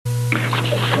Good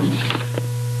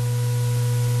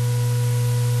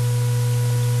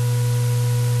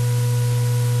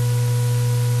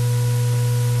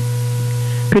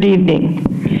evening.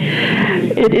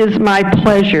 It is my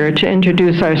pleasure to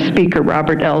introduce our speaker,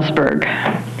 Robert Ellsberg.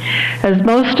 As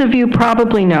most of you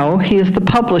probably know, he is the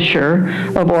publisher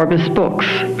of Orbis Books,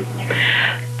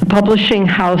 the publishing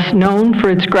house known for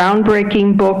its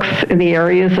groundbreaking books in the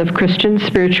areas of Christian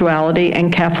spirituality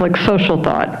and Catholic social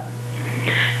thought.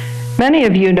 Many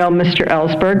of you know Mr.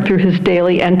 Ellsberg through his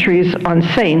daily entries on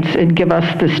saints in Give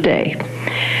Us This Day.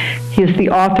 He is the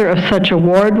author of such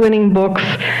award-winning books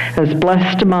as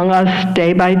Blessed Among Us,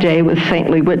 Day by Day with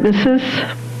Saintly Witnesses,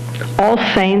 All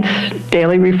Saints,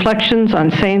 Daily Reflections on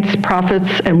Saints,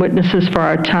 Prophets, and Witnesses for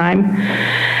Our Time,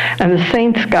 and The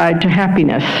Saint's Guide to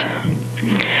Happiness.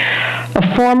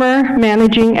 A former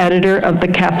managing editor of The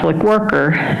Catholic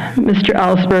Worker, Mr.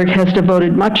 Ellsberg has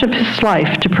devoted much of his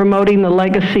life to promoting the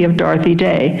legacy of Dorothy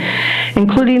Day,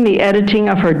 including the editing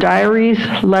of her diaries,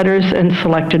 letters, and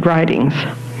selected writings.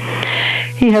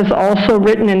 He has also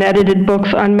written and edited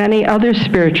books on many other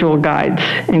spiritual guides,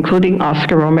 including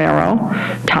Oscar Romero,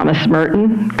 Thomas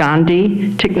Merton,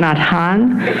 Gandhi, Thich Nhat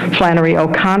Hanh, Flannery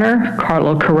O'Connor,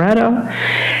 Carlo Corretto,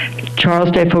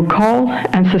 Charles de Foucault,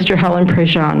 and Sister Helen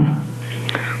Prejean.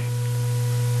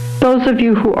 Those of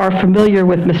you who are familiar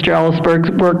with Mr. Ellsberg's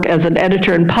work as an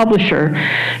editor and publisher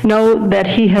know that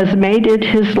he has made it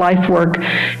his life work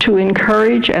to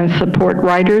encourage and support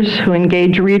writers who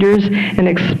engage readers in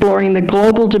exploring the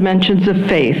global dimensions of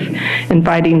faith,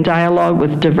 inviting dialogue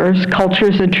with diverse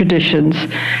cultures and traditions,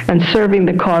 and serving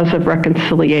the cause of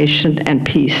reconciliation and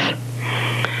peace.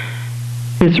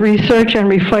 His research and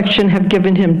reflection have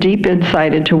given him deep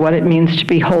insight into what it means to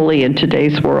be holy in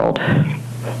today's world.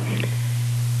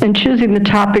 In choosing the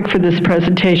topic for this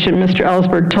presentation, Mr.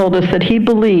 Ellsberg told us that he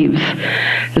believes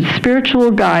that spiritual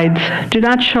guides do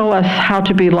not show us how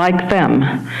to be like them,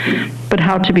 but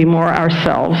how to be more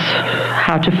ourselves,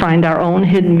 how to find our own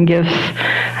hidden gifts,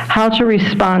 how to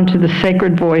respond to the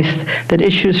sacred voice that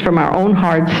issues from our own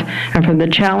hearts and from the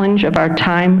challenge of our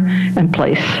time and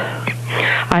place.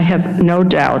 I have no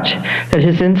doubt that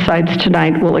his insights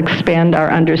tonight will expand our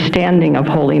understanding of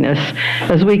holiness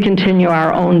as we continue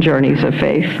our own journeys of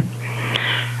faith.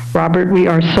 Robert, we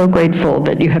are so grateful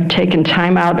that you have taken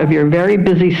time out of your very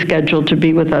busy schedule to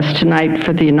be with us tonight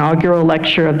for the inaugural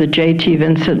lecture of the J.T.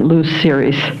 Vincent Lou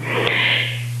series.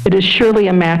 It is surely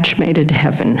a match made in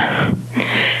heaven.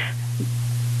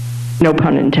 No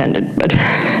pun intended, but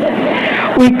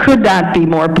we could not be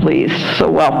more pleased, so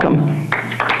welcome.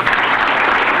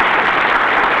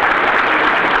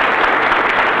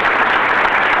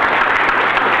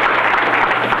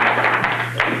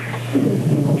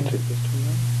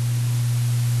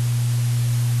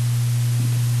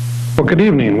 Well, good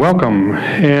evening, welcome,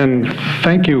 and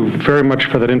thank you very much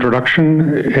for that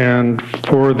introduction and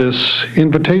for this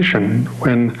invitation.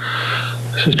 When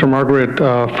Sister Margaret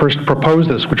first proposed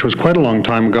this, which was quite a long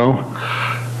time ago,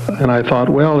 and I thought,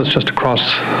 well, it's just across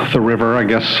the river, I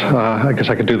guess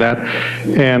I could do that.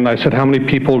 And I said, how many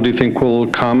people do you think will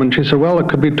come? And she said, well, it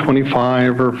could be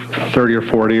 25 or 30 or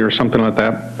 40 or something like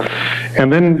that.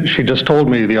 And then she just told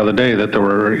me the other day that there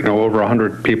were, over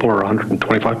 100 people or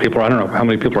 125 people. I don't know how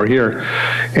many people are here.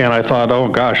 And I thought, oh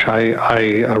gosh, I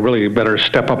really better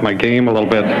step up my game a little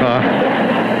bit.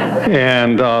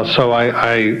 So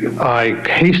I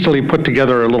hastily put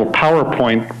together a little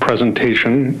PowerPoint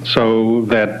presentation so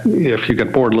that if you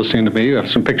get bored listening to me, you have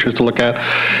some pictures to look at.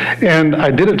 And I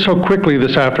did it so quickly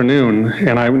this afternoon,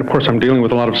 and of course I'm dealing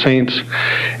with a lot of saints,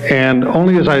 and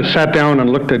only as I sat down and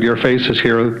looked at your faces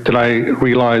here did I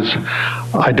realize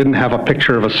I didn't have a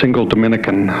picture of a single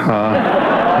Dominican.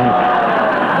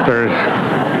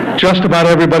 Just about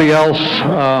everybody else.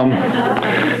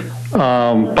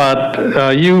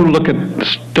 But you look at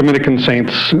Dominican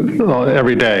saints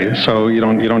every day, so you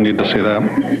don't need to see that.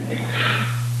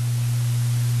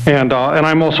 And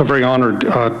I'm also very honored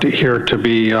here to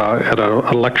be at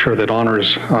a lecture that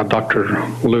honors Dr.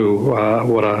 Lou.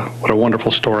 What a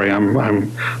wonderful story!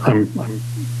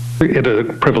 It is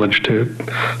a privilege to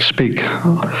speak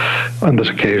on this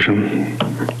occasion.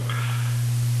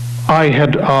 I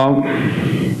had.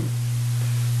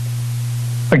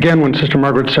 Again, when Sister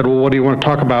Margaret said, well, what do you want to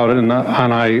talk about? And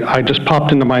I just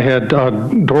popped into my head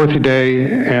Dorothy Day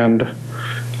and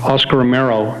Oscar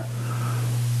Romero.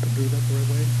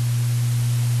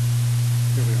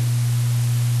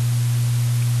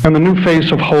 And the new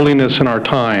face of holiness in our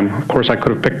time. Of course, I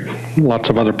could have picked lots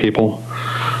of other people.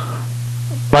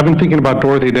 But I've been thinking about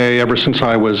Dorothy Day ever since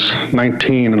I was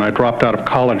 19, and I dropped out of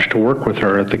college to work with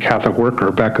her at the Catholic Worker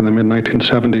back in the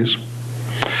mid-1970s.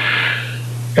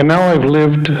 And now I've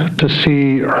lived to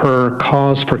see her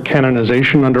cause for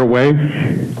canonization underway,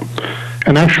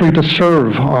 and actually to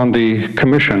serve on the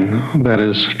commission that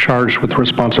is charged with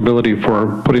responsibility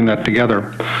for putting that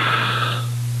together.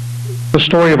 The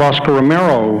story of Oscar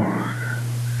Romero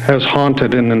has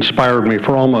haunted and inspired me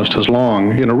for almost as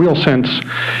long. In a real sense,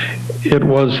 it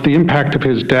was the impact of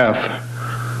his death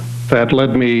that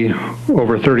led me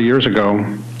over 30 years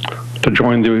ago to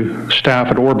join the staff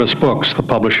at Orbis Books, the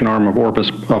publishing arm of Orbis,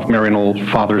 of Marian Old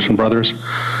Fathers and Brothers,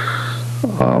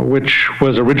 which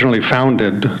was originally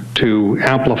founded to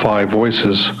amplify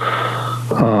voices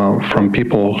from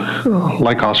people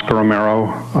like Oscar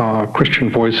Romero, Christian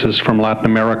voices from Latin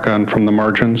America and from the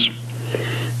margins.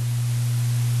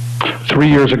 3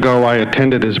 years ago, I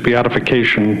attended his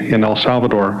beatification in El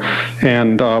Salvador,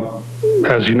 and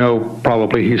as you know,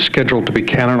 probably he's scheduled to be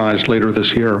canonized later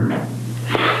this year.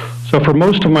 So for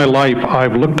most of my life,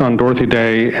 I've looked on Dorothy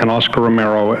Day and Oscar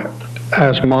Romero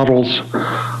as models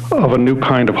of a new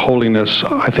kind of holiness,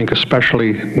 I think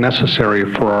especially necessary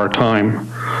for our time.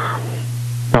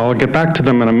 Now, I'll get back to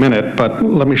them in a minute, but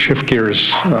let me shift gears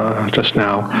just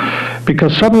now.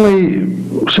 Because suddenly,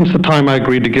 since the time I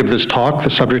agreed to give this talk, the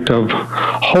subject of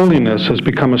holiness has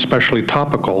become especially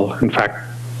topical. In fact,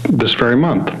 this very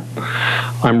month.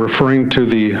 I'm referring to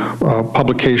the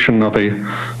publication of a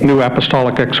new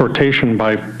Apostolic Exhortation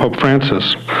by Pope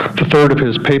Francis, the third of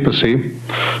his papacy,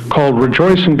 called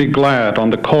Rejoice and Be Glad on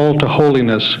the Call to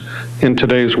Holiness in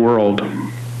Today's World.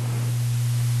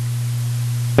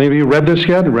 Any of you read this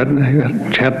yet?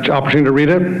 Had the opportunity to read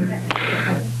it?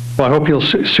 Well, I hope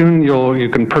soon you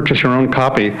can purchase your own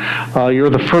copy. You're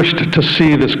the first to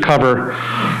see this cover.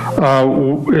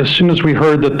 As soon as we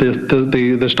heard that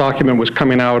this document was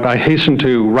coming out, I hastened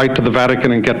to write to the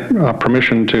Vatican and get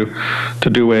permission to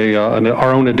do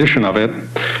our own edition of it.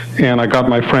 And I got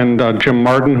my friend Jim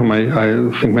Martin, whom I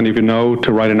think many of you know,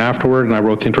 to write an afterword, and I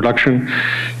wrote the introduction.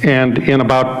 And in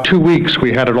about 2 weeks,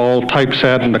 we had it all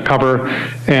typeset and the cover.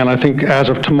 And I think as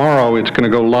of tomorrow, it's going to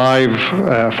go live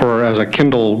as a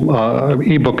Kindle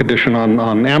ebook edition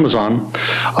on Amazon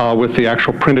with the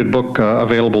actual printed book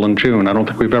available in June. I don't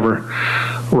think we've ever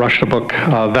rushed a book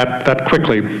that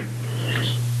quickly.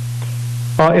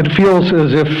 It feels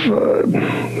as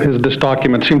if this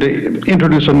document seemed to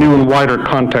introduce a new and wider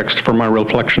context for my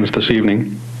reflections this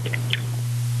evening.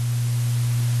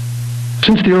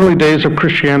 Since the early days of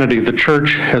Christianity, the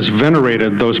Church has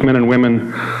venerated those men and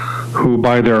women who,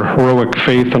 by their heroic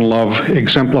faith and love,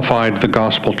 exemplified the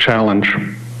gospel challenge.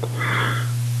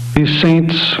 These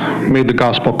saints made the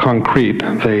gospel concrete.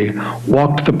 They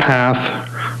walked the path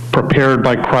prepared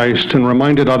by Christ and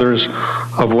reminded others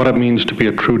of what it means to be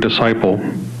a true disciple.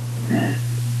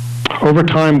 Over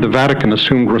time, the Vatican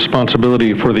assumed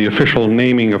responsibility for the official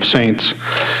naming of saints,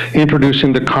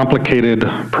 introducing the complicated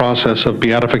process of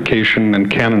beatification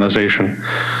and canonization.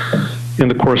 In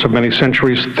the course of many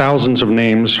centuries, thousands of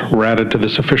names were added to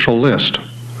this official list.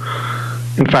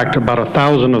 In fact, about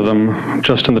 1,000 of them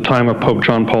just in the time of Pope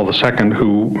John Paul II,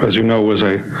 who, as you know, was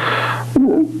a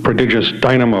prodigious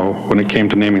dynamo when it came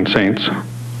to naming saints.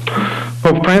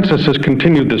 Pope Francis has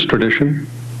continued this tradition,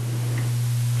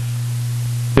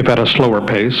 if at a slower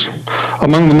pace.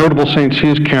 Among the notable saints he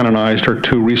has canonized are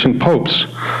two recent popes,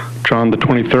 John the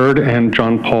 23rd and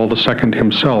John Paul II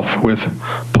himself, with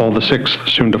Paul VI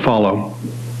soon to follow.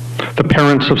 The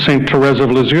parents of Saint Therese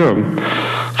of Lisieux,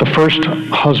 the first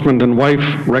husband and wife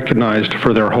recognized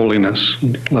for their holiness.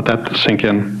 Let that sink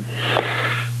in.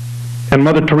 And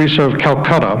Mother Teresa of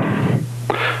Calcutta.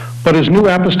 But his new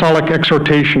apostolic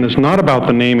exhortation is not about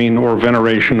the naming or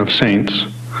veneration of saints.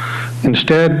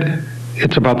 Instead,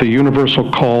 it's about the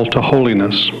universal call to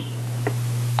holiness.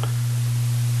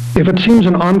 If it seems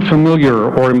an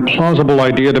unfamiliar or implausible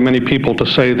idea to many people to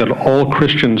say that all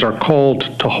Christians are called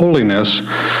to holiness,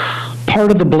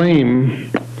 part of the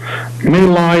blame may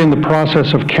lie in the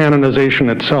process of canonization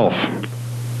itself.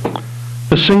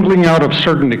 The singling out of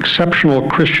certain exceptional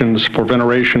Christians for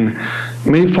veneration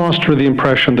may foster the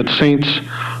impression that saints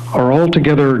are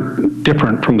altogether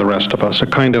different from the rest of us, a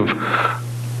kind of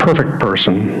perfect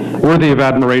person, worthy of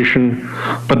admiration,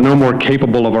 but no more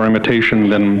capable of our imitation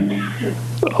than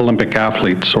Olympic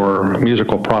athletes or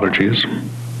musical prodigies.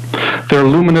 Their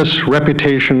luminous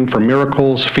reputation for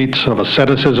miracles, feats of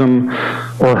asceticism,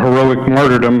 or heroic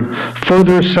martyrdom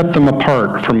further set them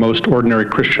apart from most ordinary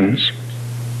Christians.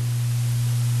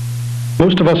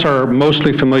 Most of us are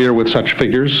mostly familiar with such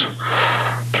figures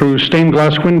through stained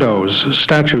glass windows,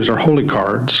 statues, or holy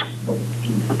cards.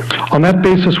 On that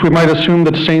basis, we might assume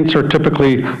that saints are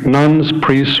typically nuns,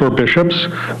 priests, or bishops,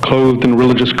 clothed in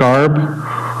religious garb,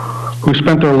 who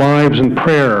spent their lives in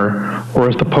prayer, or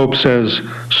as the Pope says,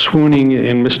 swooning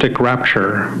in mystic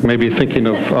rapture, maybe thinking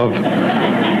of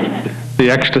the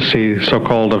ecstasy,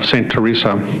 so-called, of St.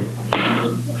 Teresa.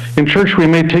 In church, we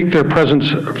may take their presence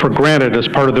for granted as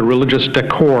part of the religious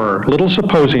decor, little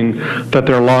supposing that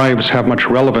their lives have much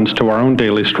relevance to our own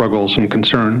daily struggles and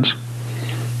concerns.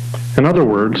 In other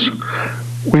words,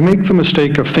 we make the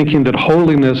mistake of thinking that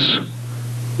holiness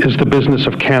is the business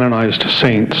of canonized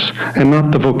saints and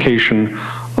not the vocation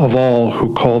of all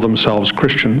who call themselves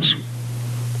Christians.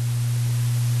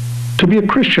 To be a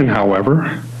Christian,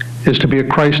 however, is to be a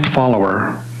Christ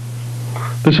follower.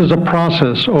 This is a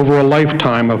process over a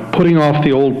lifetime of putting off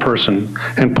the old person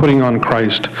and putting on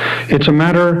Christ. It's a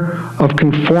matter of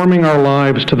conforming our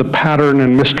lives to the pattern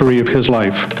and mystery of his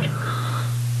life.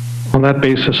 On that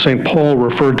basis, St. Paul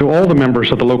referred to all the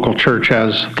members of the local church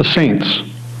as the saints,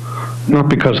 not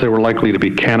because they were likely to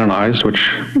be canonized, which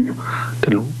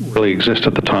didn't really exist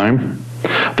at the time.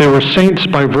 They were saints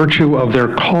by virtue of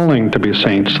their calling to be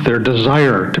saints, their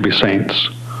desire to be saints.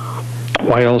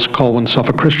 Why else call oneself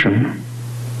a Christian?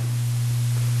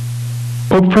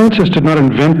 Pope Francis did not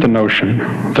invent the notion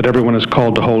that everyone is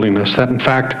called to holiness. That, in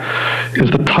fact, is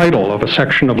the title of a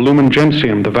section of Lumen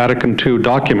Gentium, the Vatican II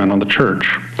document on the Church,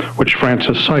 which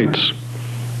Francis cites.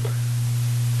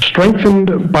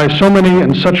 Strengthened by so many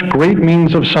and such great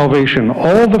means of salvation,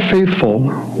 all the faithful,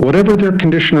 whatever their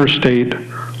condition or state,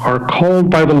 are called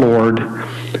by the Lord,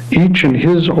 each in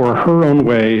his or her own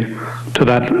way, to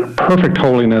that perfect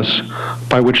holiness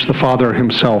by which the Father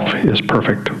himself is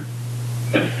perfect.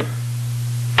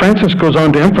 Francis goes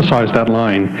on to emphasize that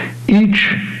line,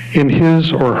 each in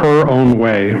his or her own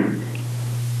way.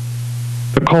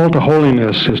 The call to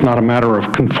holiness is not a matter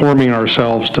of conforming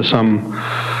ourselves to some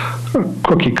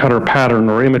cookie-cutter pattern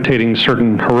or imitating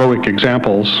certain heroic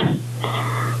examples.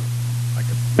 I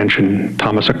could mention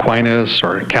Thomas Aquinas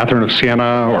or Catherine of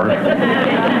Siena or...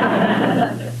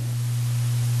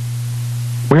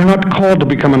 We are not called to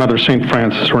become another St.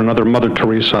 Francis or another Mother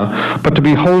Teresa, but to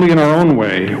be holy in our own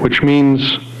way, which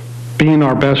means being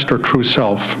our best or true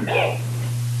self.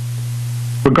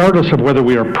 Regardless of whether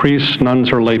we are priests,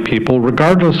 nuns, or lay people,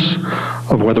 regardless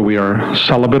of whether we are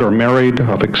celibate or married,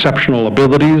 of exceptional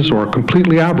abilities or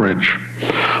completely average,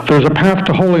 there's a path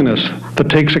to holiness that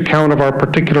takes account of our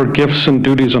particular gifts and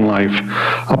duties in life,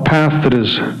 a path that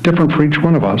is different for each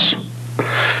one of us.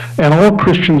 And all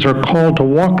Christians are called to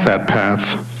walk that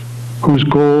path, whose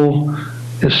goal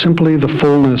is simply the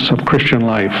fullness of Christian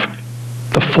life,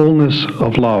 the fullness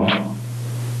of love.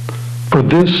 For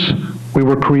this we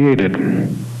were created,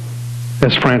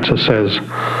 as Francis says,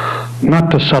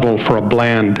 not to settle for a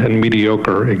bland and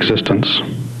mediocre existence.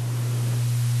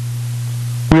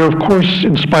 We are, of course,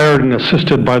 inspired and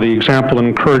assisted by the example and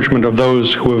encouragement of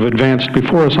those who have advanced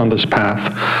before us on this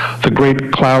path, the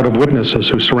great cloud of witnesses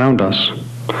who surround us.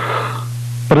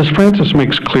 But as Francis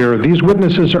makes clear, these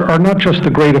witnesses are not just the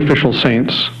great official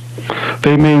saints.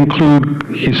 They may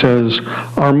include, he says,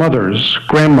 our mothers,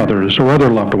 grandmothers, or other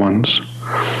loved ones.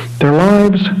 Their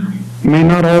lives may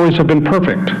not always have been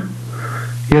perfect,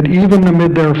 yet even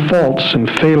amid their faults and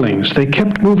failings, they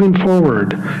kept moving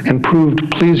forward and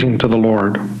proved pleasing to the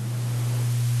Lord.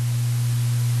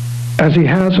 As he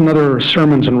has in other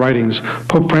sermons and writings,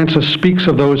 Pope Francis speaks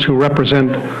of those who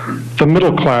represent the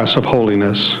middle class of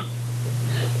holiness.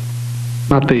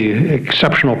 Not the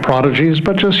exceptional prodigies,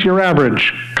 but just your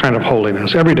average kind of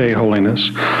holiness, everyday holiness.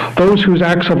 Those whose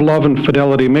acts of love and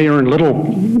fidelity may earn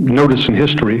little notice in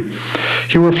history.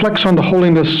 He reflects on the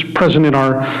holiness present in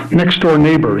our next-door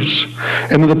neighbors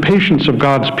and in the patience of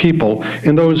God's people,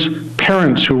 in those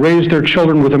parents who raise their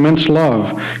children with immense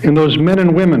love, in those men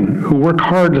and women who work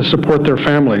hard to support their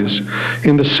families,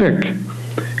 in the sick,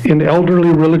 in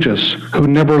elderly religious who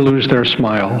never lose their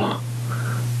smile.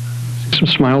 Some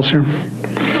smiles here.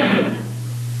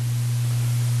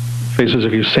 Faces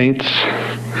of you saints.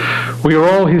 We are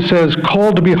all, he says,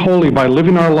 called to be holy by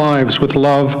living our lives with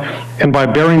love and by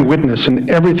bearing witness in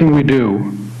everything we do,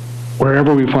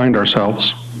 wherever we find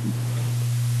ourselves.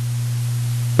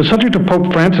 The subject of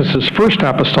Pope Francis's first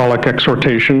apostolic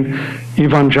exhortation,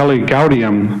 Evangelii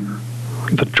Gaudium,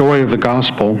 the joy of the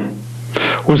gospel,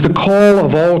 was the call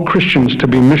of all Christians to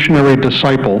be missionary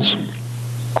disciples.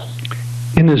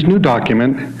 In his new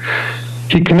document,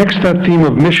 he connects that theme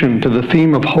of mission to the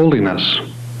theme of holiness.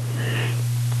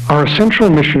 Our essential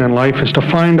mission in life is to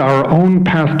find our own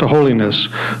path to holiness,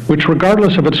 which,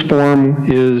 regardless of its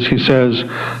form, is, he says,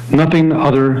 nothing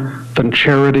other than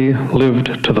charity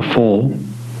lived to the full.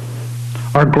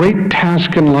 Our great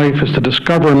task in life is to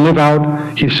discover and live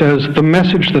out, he says, the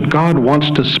message that God wants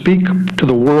to speak to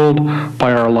the world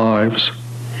by our lives.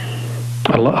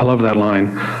 I love that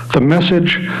line. The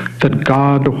message that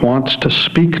God wants to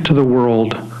speak to the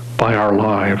world by our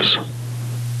lives.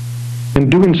 In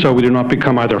doing so, we do not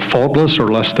become either faultless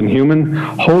or less than human.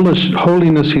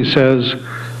 Holiness, he says,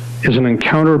 is an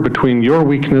encounter between your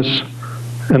weakness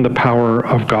and the power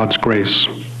of God's grace.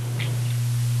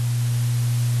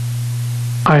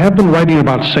 I have been writing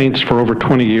about saints for over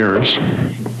 20 years.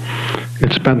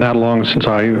 It's been that long since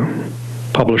I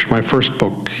published my first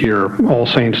book here, All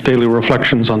Saints, Daily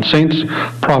Reflections on Saints,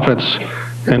 Prophets,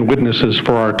 and Witnesses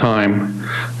for Our Time.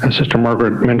 As Sister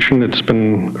Margaret mentioned, it's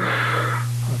been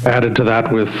added to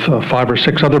that with 5 or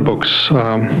 6 other books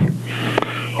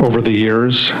over the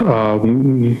years.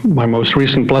 My most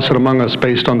recent, Blessed Among Us,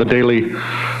 based on the daily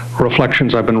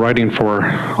reflections I've been writing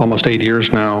for almost 8 years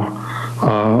now,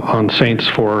 on saints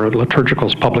for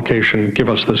Liturgical's publication, Give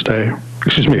Us This Day.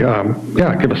 Excuse me,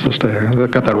 Give Us This Day. I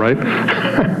got that right?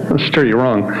 I'll steer you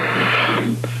wrong.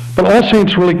 But All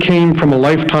Saints really came from a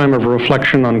lifetime of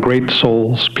reflection on great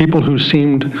souls, people who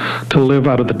seemed to live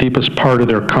out of the deepest part of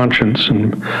their conscience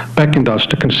and beckoned us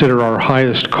to consider our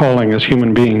highest calling as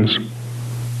human beings.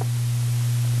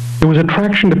 It was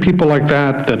attraction to people like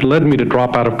that led me to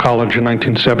drop out of college in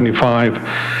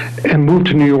 1975 and move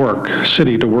to New York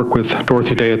City to work with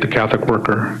Dorothy Day at the Catholic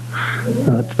Worker.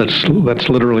 That's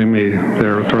literally me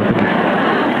there, Dorothy Day.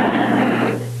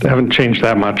 I haven't changed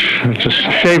that much. Just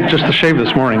to shave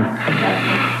this morning.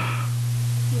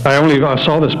 I only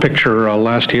saw this picture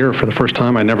last year for the first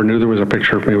time. I never knew there was a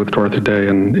picture of me with Dorothy Day,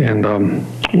 and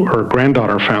her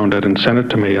granddaughter found it and sent it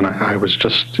to me, and I was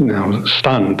just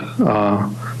stunned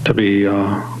to be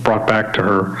brought back to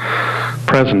her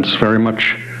presence, very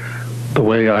much the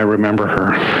way I remember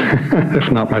her,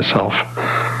 if not myself.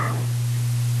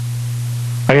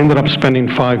 I ended up spending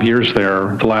 5 years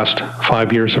there, the last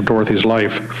 5 years of Dorothy's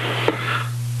life.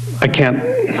 I can't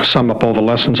sum up all the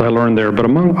lessons I learned there, but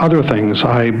among other things,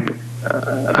 I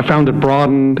found it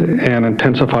broadened and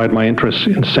intensified my interest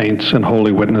in saints and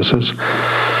holy witnesses.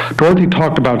 Dorothy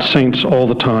talked about saints all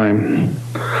the time,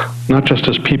 not just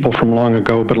as people from long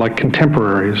ago, but like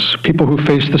contemporaries, people who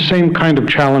faced the same kind of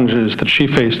challenges that she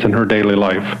faced in her daily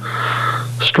life,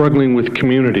 struggling with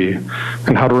community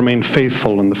and how to remain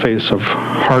faithful in the face of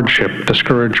hardship,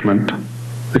 discouragement,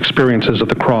 experiences of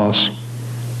the cross.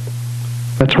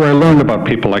 That's where I learned about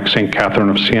people like St. Catherine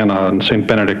of Siena and St.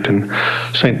 Benedict and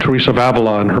St. Teresa of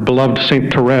Avila and her beloved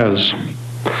St. Therese.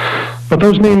 But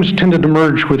those names tended to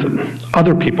merge with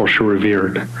other people she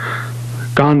revered.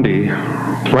 Gandhi,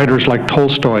 writers like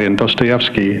Tolstoy and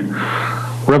Dostoevsky,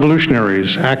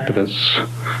 revolutionaries, activists,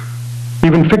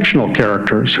 even fictional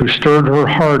characters who stirred her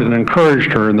heart and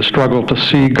encouraged her in the struggle to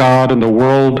see God and the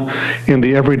world in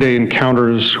the everyday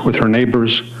encounters with her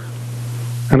neighbors,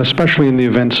 and especially in the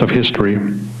events of history.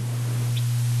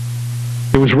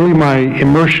 It was really my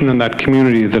immersion in that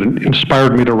community that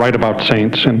inspired me to write about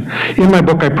saints, and in my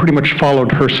book I pretty much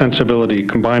followed her sensibility,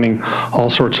 combining all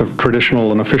sorts of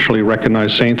traditional and officially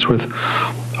recognized saints with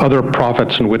other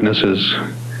prophets and witnesses,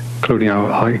 including,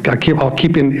 I'll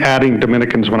keep adding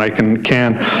Dominicans when I can.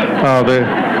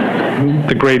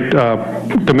 The great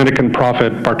Dominican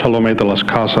prophet Bartolomé de las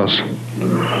Casas,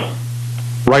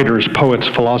 writers, poets,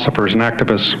 philosophers, and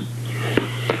activists.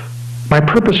 My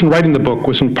purpose in writing the book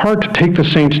was in part to take the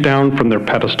saints down from their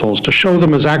pedestals, to show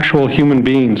them as actual human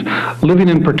beings living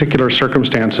in particular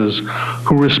circumstances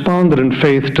who responded in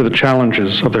faith to the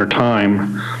challenges of their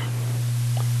time.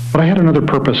 But I had another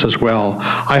purpose as well.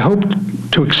 I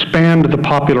hoped to expand the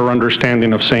popular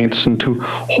understanding of saints and to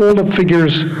hold up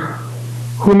figures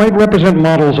who might represent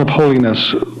models of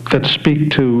holiness that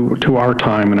speak to our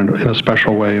time in a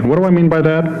special way. And what do I mean by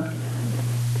that?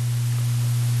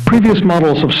 Previous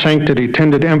models of sanctity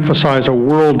tended to emphasize a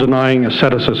world-denying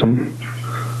asceticism.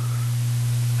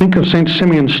 Think of St.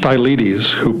 Simeon Stylites,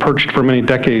 who perched for many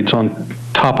decades on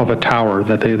top of a tower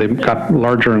that they got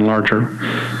larger and larger,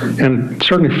 and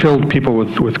certainly filled people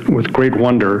with great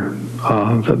wonder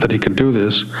that he could do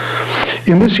this.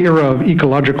 In this era of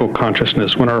ecological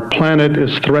consciousness, when our planet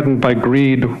is threatened by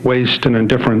greed, waste, and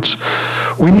indifference,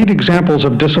 we need examples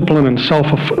of discipline and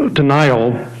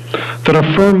self-denial that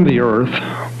affirm the earth,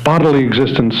 bodily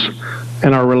existence,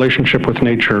 and our relationship with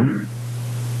nature.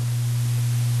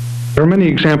 There are many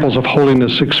examples of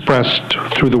holiness expressed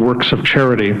through the works of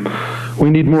charity. We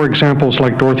need more examples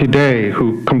like Dorothy Day,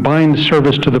 who combined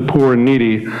service to the poor and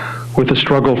needy with the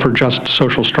struggle for just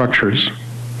social structures.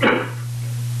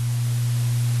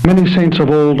 Many saints of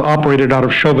old operated out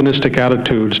of chauvinistic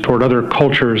attitudes toward other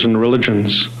cultures and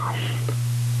religions.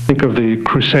 Think of the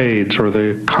Crusades or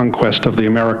the conquest of the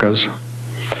Americas.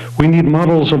 We need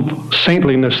models of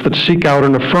saintliness that seek out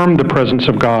and affirm the presence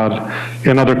of God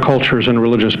in other cultures and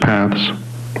religious paths.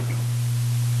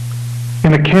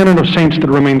 In a canon of saints that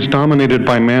remains dominated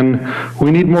by men,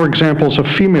 we need more examples of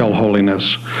female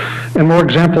holiness and more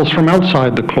examples from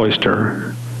outside the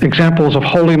cloister, examples of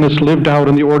holiness lived out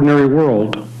in the ordinary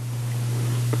world.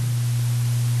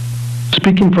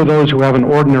 Speaking for those who have an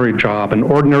ordinary job, an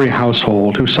ordinary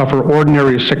household, who suffer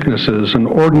ordinary sicknesses and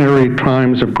ordinary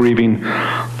times of grieving,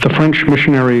 the French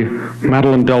missionary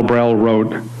Madeleine Delbrel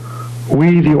wrote,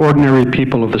 "We, the ordinary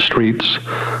people of the streets,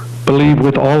 believe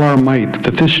with all our might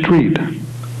that this street,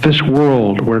 this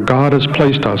world where God has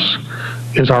placed us,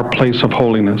 is our place of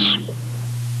holiness."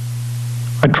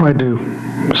 I tried to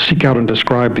seek out and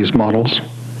describe these models.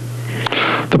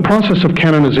 The process of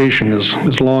canonization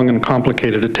is long and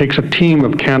complicated. It takes a team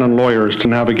of canon lawyers to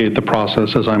navigate the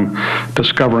process, as I'm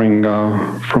discovering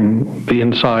from the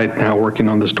inside now working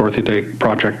on this Dorothy Day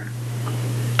project.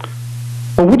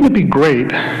 But wouldn't it be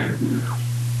great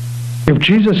if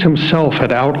Jesus himself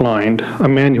had outlined a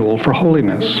manual for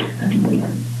holiness?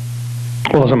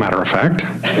 Well, as a matter of fact,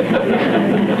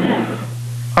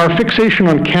 our fixation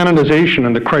on canonization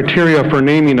and the criteria for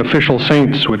naming official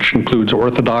saints, which includes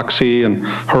orthodoxy and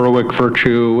heroic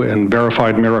virtue and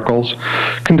verified miracles,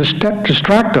 can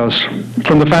distract us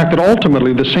from the fact that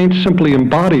ultimately the saints simply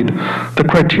embodied the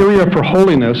criteria for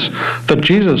holiness that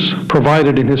Jesus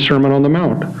provided in his Sermon on the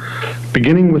Mount,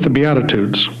 beginning with the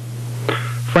Beatitudes.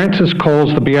 Francis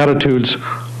calls the Beatitudes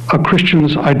a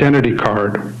Christian's identity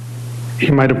card. He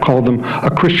might have called them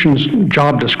a Christian's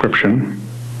job description.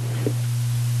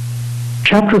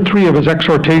 Chapter 3 of his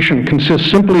exhortation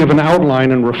consists simply of an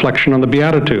outline and reflection on the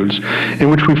Beatitudes, in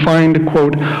which we find,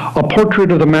 quote, a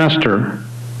portrait of the Master,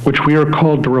 which we are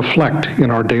called to reflect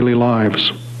in our daily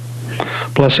lives.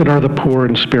 Blessed are the poor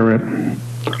in spirit.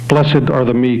 Blessed are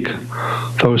the meek,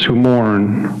 those who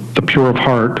mourn, the pure of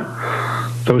heart,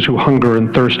 those who hunger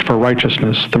and thirst for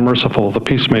righteousness, the merciful, the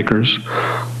peacemakers,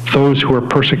 those who are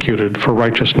persecuted for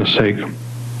righteousness' sake.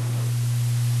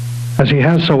 As he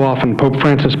has so often, Pope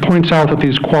Francis points out that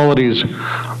these qualities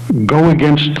go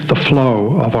against the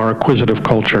flow of our acquisitive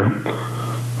culture,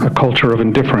 a culture of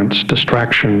indifference,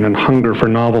 distraction, and hunger for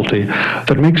novelty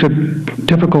that makes it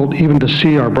difficult even to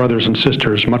see our brothers and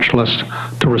sisters, much less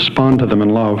to respond to them in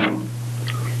love.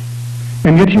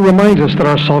 And yet he reminds us that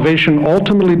our salvation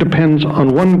ultimately depends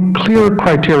on one clear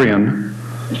criterion.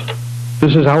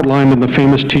 This is outlined in the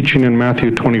famous teaching in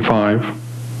Matthew 25.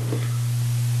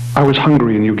 I was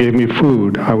hungry and you gave me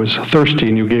food. I was thirsty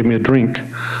and you gave me a drink.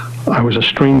 I was a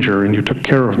stranger and you took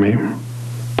care of me.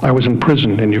 I was in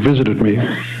prison and you visited me.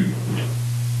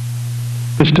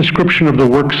 This description of the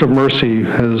works of mercy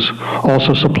has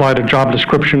also supplied a job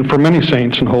description for many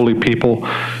saints and holy people,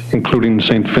 including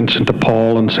St. Vincent de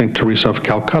Paul and St. Teresa of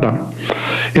Calcutta.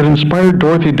 It inspired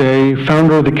Dorothy Day,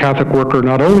 founder of the Catholic Worker,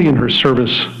 not only in her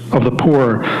service of the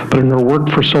poor, but in her work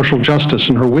for social justice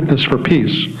and her witness for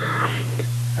peace.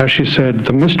 As she said,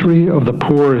 the mystery of the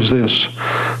poor is this,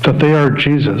 that they are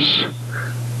Jesus,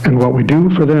 and what we do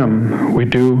for them, we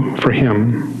do for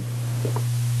him.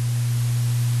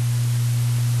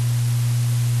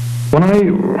 When I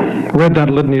read that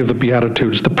litany of the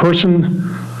Beatitudes, the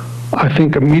person I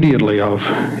think immediately of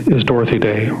is Dorothy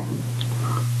Day,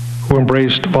 who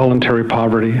embraced voluntary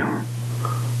poverty,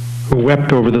 who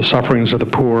wept over the sufferings of the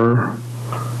poor,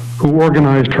 who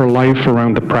organized her life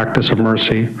around the practice of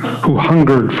mercy, who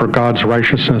hungered for God's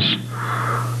righteousness,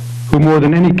 who more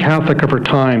than any Catholic of her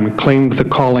time claimed the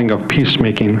calling of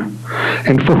peacemaking,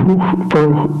 and who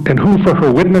for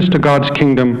her witness to God's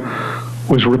kingdom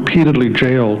was repeatedly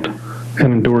jailed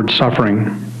and endured suffering.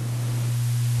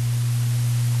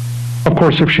 Of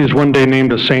course, if she is one day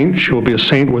named a saint, she will be a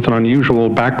saint with an unusual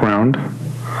background,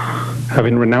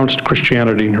 having renounced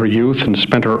Christianity in her youth and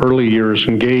spent her early years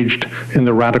engaged in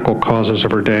the radical causes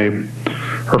of her day.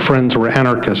 Her friends were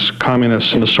anarchists,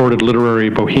 communists, and assorted literary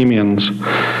bohemians.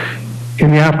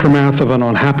 In the aftermath of an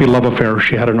unhappy love affair,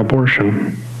 she had an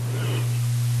abortion.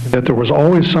 That there was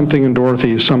always something in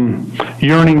Dorothy, some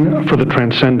yearning for the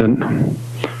transcendent.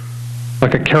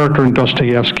 Like a character in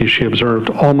Dostoevsky, she observed,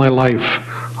 "All my life,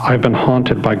 I've been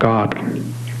haunted by God."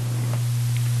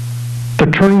 The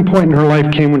turning point in her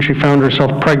life came when she found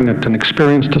herself pregnant and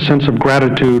experienced a sense of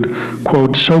gratitude,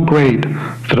 quote, so great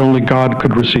that only God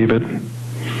could receive it.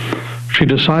 She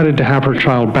decided to have her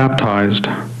child baptized.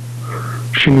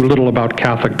 She knew little about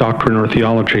Catholic doctrine or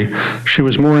theology. She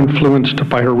was more influenced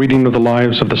by her reading of the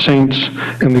lives of the saints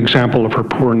and the example of her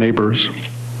poor neighbors.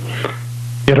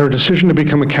 Yet her decision to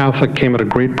become a Catholic came at a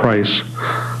great price,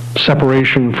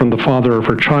 separation from the father of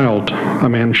her child, a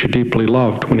man she deeply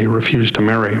loved, when he refused to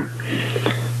marry.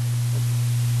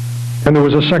 And there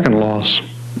was a second loss,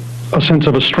 a sense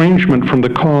of estrangement from the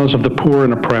cause of the poor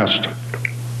and oppressed.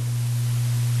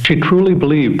 She truly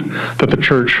believed that the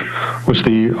church was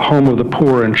the home of the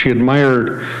poor, and she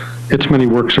admired its many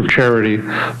works of charity,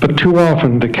 but too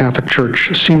often the Catholic Church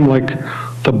seemed like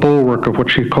the bulwark of what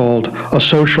she called a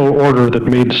social order that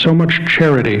made so much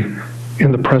charity,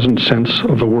 in the present sense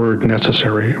of the word,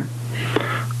 necessary.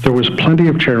 There was plenty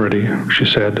of charity, she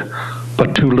said,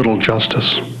 but too little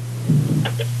justice.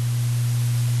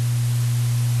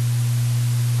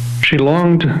 She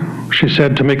longed, she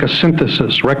said, to make a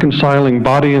synthesis, reconciling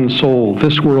body and soul,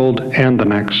 this world and the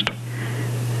next.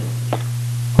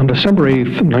 On December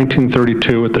 8th,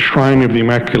 1932, at the Shrine of the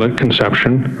Immaculate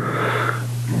Conception,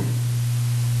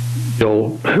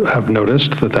 you'll have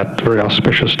noticed that very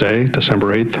auspicious day,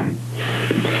 December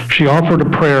 8th, she offered a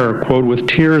prayer, quote, with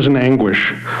tears and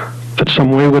anguish, that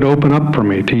some way would open up for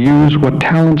me to use what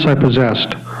talents I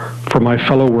possessed for my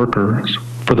fellow workers,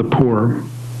 for the poor.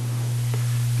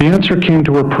 The answer came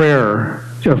to her prayer.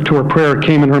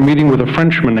 Came in her meeting with a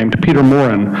Frenchman named Peter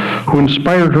Morin, who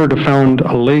inspired her to found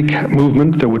a laic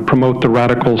movement that would promote the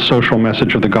radical social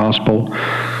message of the gospel.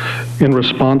 In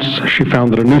response, she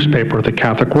founded a newspaper, The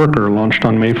Catholic Worker, launched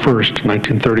on May 1st,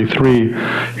 1933,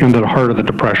 in the heart of the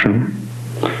Depression.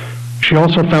 She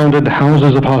also founded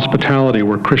houses of hospitality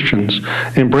where Christians,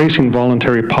 embracing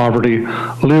voluntary poverty,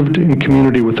 lived in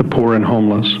community with the poor and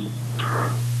homeless.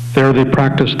 There they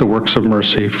practiced the works of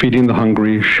mercy, feeding the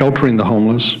hungry, sheltering the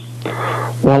homeless,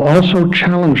 while also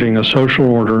challenging a social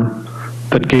order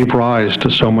that gave rise to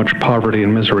so much poverty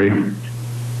and misery.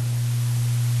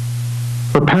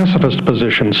 Her pacifist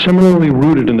position, similarly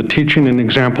rooted in the teaching and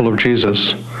example of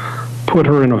Jesus, put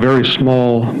her in a very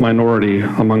small minority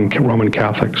among Roman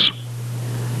Catholics.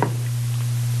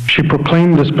 She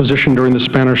proclaimed this position during the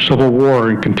Spanish Civil War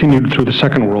and continued through the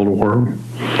Second World War.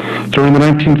 During the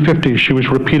 1950s, she was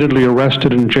repeatedly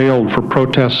arrested and jailed for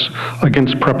protests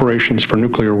against preparations for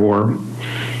nuclear war.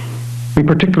 In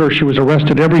particular, she was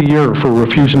arrested every year for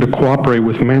refusing to cooperate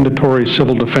with mandatory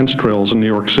civil defense drills in New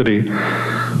York City,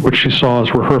 which she saw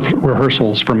as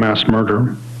rehearsals for mass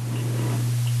murder.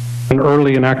 An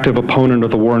early and active opponent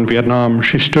of the war in Vietnam,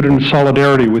 she stood in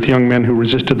solidarity with young men who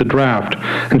resisted the draft,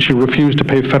 and she refused to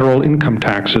pay federal income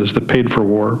taxes that paid for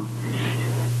war.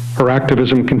 Her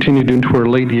activism continued into her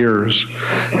late years.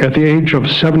 At the age of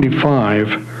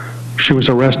 75, she was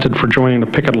arrested for joining a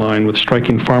picket line with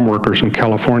striking farm workers in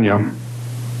California.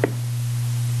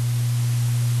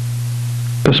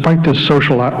 Despite this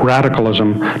social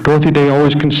radicalism, Dorothy Day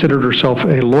always considered herself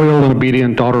a loyal and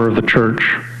obedient daughter of the Church.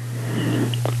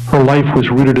 Her life was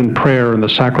rooted in prayer and the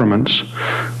sacraments,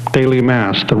 daily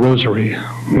Mass, the Rosary,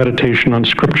 meditation on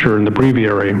Scripture and the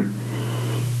Breviary.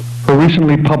 Her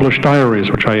recently published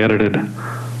diaries, which I edited,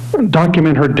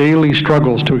 document her daily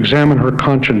struggles to examine her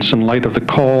conscience in light of the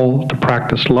call to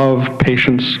practice love,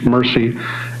 patience, mercy,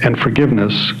 and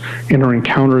forgiveness in her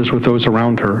encounters with those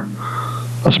around her,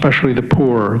 especially the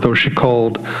poor, those she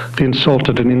called the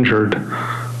insulted and injured.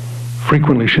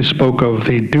 Frequently she spoke of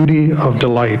the duty of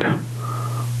delight,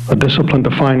 a discipline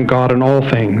to find God in all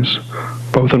things,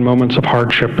 both in moments of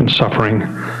hardship and suffering,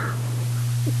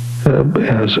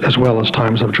 as well as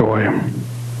times of joy.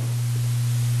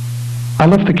 I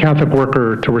left the Catholic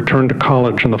Worker to return to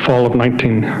college in the fall of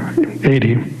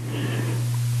 1980.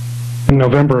 In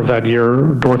November of that year,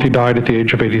 Dorothy died at the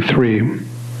age of 83.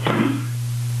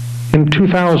 In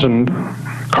 2000,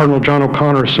 Cardinal John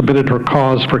O'Connor submitted her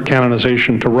cause for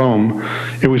canonization to Rome.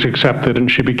 It was accepted,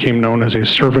 and she became known as a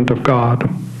servant of God.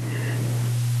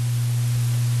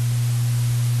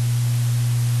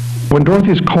 When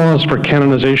Dorothy's cause for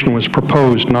canonization was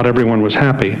proposed, not everyone was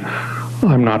happy.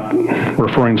 I'm not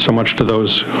referring so much to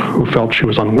those who felt she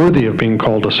was unworthy of being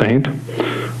called a saint.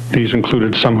 These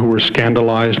included some who were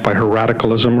scandalized by her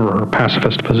radicalism or her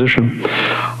pacifist position.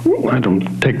 I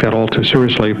don't take that all too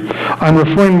seriously. I'm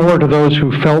referring more to those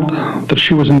who felt that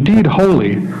she was indeed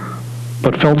holy,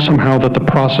 but felt somehow that the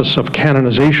process of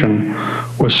canonization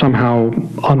was somehow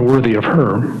unworthy of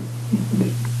her.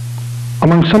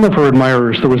 Among some of her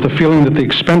admirers, there was the feeling that the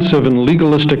expensive and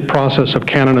legalistic process of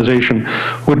canonization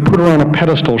would put her on a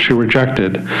pedestal she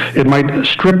rejected. It might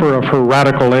strip her of her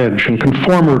radical edge and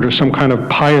conform her to some kind of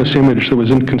pious image that was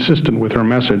inconsistent with her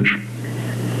message.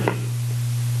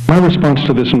 My response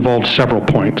to this involved several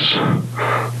points.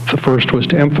 The first was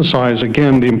to emphasize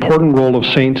again the important role of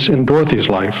saints in Dorothy's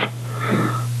life.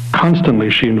 Constantly,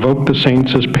 she invoked the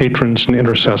saints as patrons and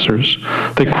intercessors.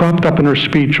 They cropped up in her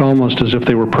speech almost as if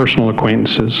they were personal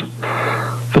acquaintances.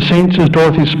 The saints, as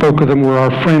Dorothy spoke of them, were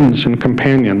our friends and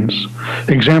companions,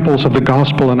 examples of the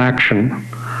gospel in action.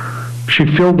 She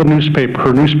filled her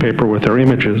newspaper with their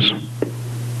images.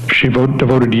 She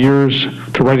devoted years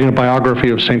to writing a biography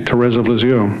of Saint Therese of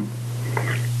Lisieux.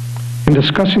 In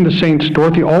discussing the saints,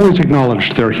 Dorothy always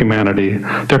acknowledged their humanity,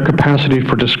 their capacity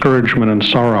for discouragement and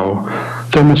sorrow,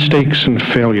 their mistakes and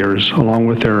failures, along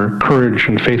with their courage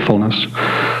and faithfulness.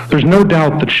 There's no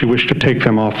doubt that she wished to take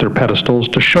them off their pedestals,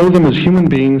 to show them as human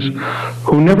beings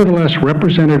who nevertheless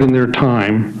represented in their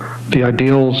time the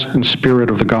ideals and spirit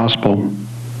of the gospel.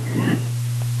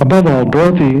 Above all,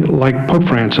 Dorothy, like Pope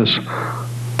Francis,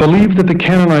 believed that the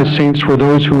canonized saints were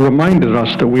those who reminded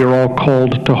us that we are all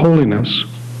called to holiness.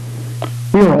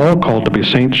 We are all called to be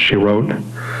saints, she wrote,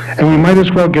 and we might as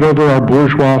well get over our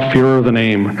bourgeois fear of the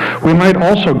name. We might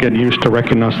also get used to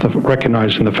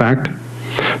recognizing the fact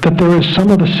that there is some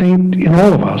of the saint in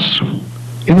all of us,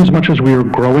 inasmuch as we are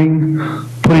growing,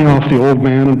 putting off the old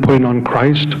man and putting on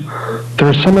Christ. There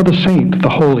is some of the saint, the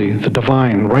holy, the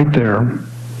divine, right there.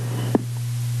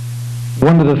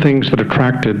 One of the things that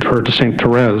attracted her to Saint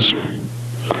Therese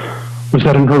was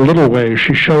that in her little way,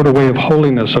 she showed a way of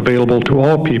holiness available to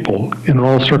all people in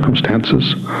all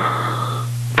circumstances.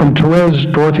 From Therese,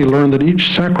 Dorothy learned that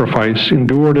each sacrifice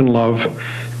endured in love,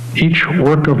 each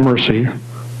work of mercy,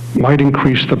 might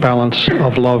increase the balance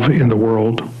of love in the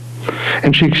world.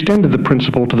 And she extended the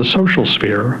principle to the social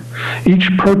sphere. Each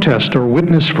protest or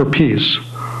witness for peace,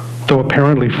 though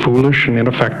apparently foolish and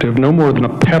ineffective, no more than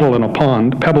a pebble in a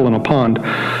pond,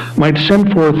 might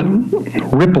send forth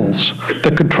ripples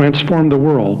that could transform the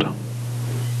world.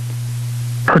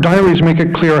 Her diaries make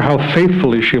it clear how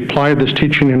faithfully she applied this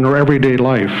teaching in her everyday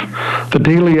life, the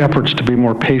daily efforts to be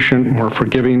more patient, more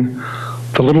forgiving,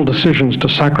 the little decisions to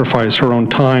sacrifice her own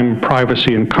time,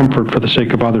 privacy, and comfort for the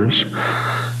sake of others.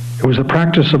 It was the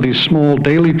practice of these small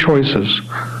daily choices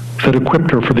that equipped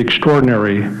her for the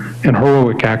extraordinary and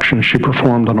heroic actions she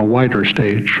performed on a wider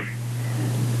stage.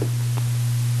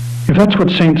 If that's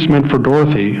what saints meant for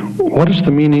Dorothy, what is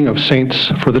the meaning of saints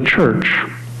for the Church?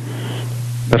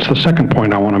 That's the second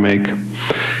point I want to make.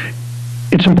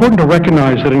 It's important to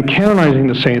recognize that in canonizing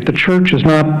the saint, the Church is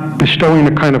not bestowing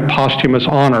a kind of posthumous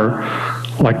honor,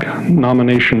 like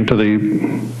nomination to the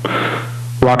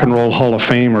Rock and Roll Hall of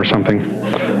Fame or something.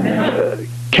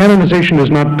 Canonization does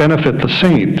not benefit the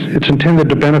saint. It's intended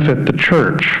to benefit the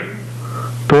Church.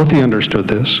 Dorothy understood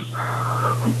this.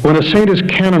 When a saint is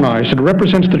canonized, it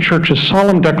represents the Church's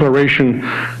solemn declaration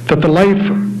that the life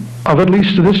of at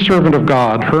least this servant of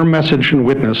God, her message and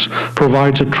witness,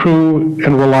 provides a true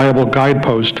and reliable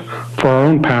guidepost for our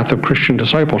own path of Christian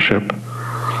discipleship.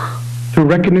 Through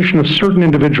recognition of certain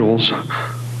individuals,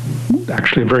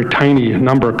 actually a very tiny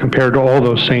number compared to all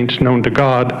those saints known to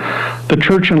God, the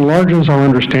Church enlarges our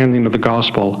understanding of the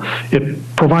gospel. It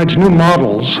provides new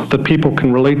models that people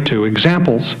can relate to,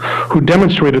 examples who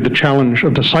demonstrated the challenge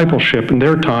of discipleship in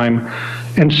their time,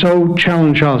 and so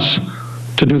challenge us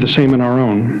to do the same in our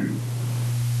own.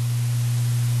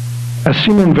 As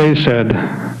Simone Weil said,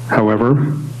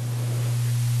 however,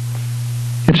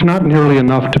 it's not nearly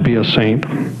enough to be a saint,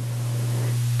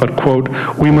 but, quote,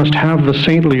 we must have the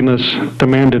saintliness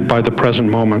demanded by the present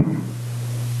moment.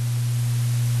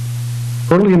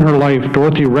 Early in her life,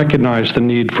 Dorothy recognized the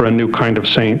need for a new kind of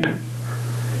saint.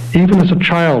 Even as a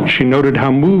child, she noted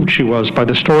how moved she was by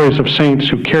the stories of saints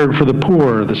who cared for the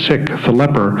poor, the sick, the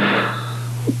leper.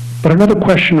 But another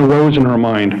question arose in her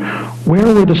mind.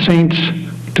 Where were the saints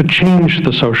to change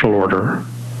the social order?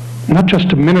 Not just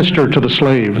to minister to the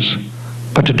slaves,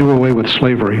 but to do away with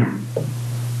slavery.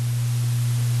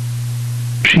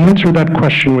 She answered that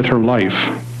question with her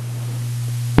life.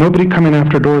 Nobody coming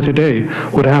after Dorothy Day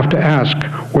would have to ask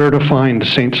where to find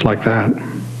saints like that.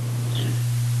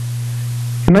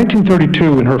 In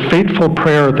 1932, in her fateful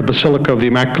prayer at the Basilica of the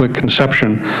Immaculate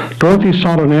Conception, Dorothy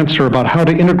sought an answer about how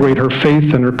to integrate her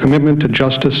faith and her commitment to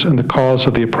justice and the cause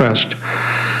of the oppressed.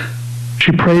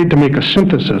 She prayed to make a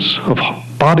synthesis of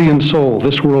body and soul,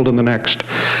 this world and the next.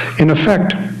 In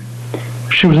effect,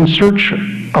 she was in search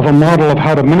of a model of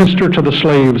how to minister to the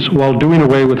slaves while doing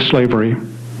away with slavery.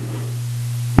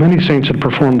 Many saints had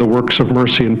performed the works of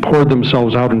mercy and poured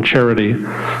themselves out in charity,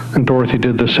 and Dorothy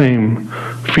did the same,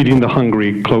 feeding the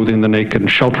hungry, clothing the naked,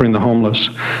 sheltering the homeless.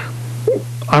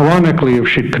 Ironically, if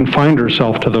she'd confined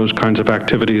herself to those kinds of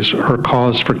activities, her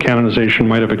cause for canonization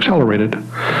might have accelerated.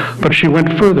 But she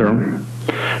went further.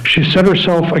 She set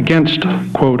herself against,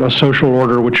 quote, a social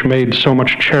order which made so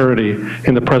much charity,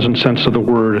 in the present sense of the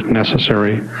word,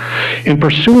 necessary. In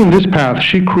pursuing this path,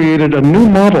 she created a new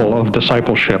model of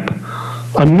discipleship,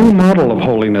 a new model of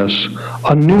holiness,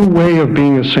 a new way of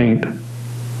being a saint.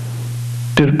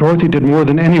 Dorothy did more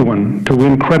than anyone to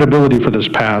win credibility for this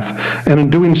path, and in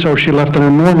doing so, she left an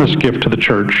enormous gift to the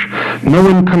Church. No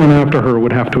one coming after her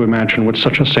would have to imagine what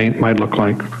such a saint might look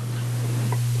like.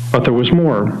 But there was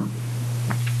more.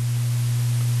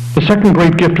 The second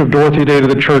great gift of Dorothy Day to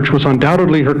the Church was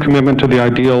undoubtedly her commitment to the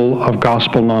ideal of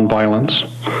gospel nonviolence.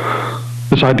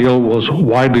 This ideal was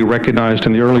widely recognized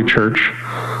in the early Church,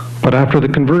 but after the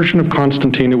conversion of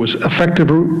Constantine, it was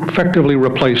effectively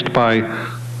replaced by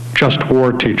just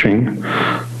war teaching.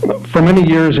 For many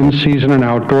years, in season and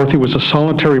out, Dorothy was a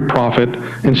solitary prophet,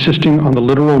 insisting on the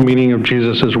literal meaning of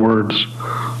Jesus' words.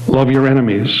 Love your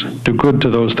enemies, do good to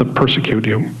those that persecute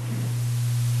you.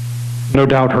 No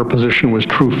doubt her position was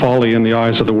true folly in the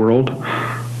eyes of the world.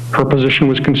 Her position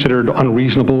was considered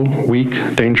unreasonable,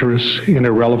 weak, dangerous, and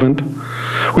irrelevant.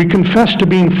 We confess to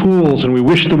being fools, and we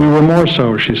wish that we were more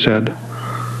so, she said.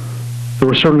 There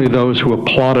were certainly those who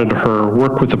applauded her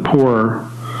work with the poor.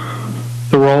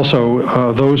 There were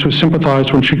also those who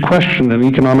sympathized when she questioned an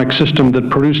economic system that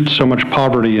produced so much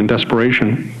poverty and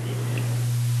desperation.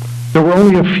 There were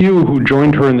only a few who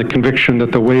joined her in the conviction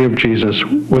that the way of Jesus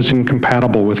was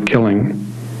incompatible with killing.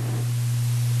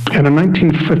 And in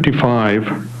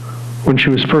 1955, when she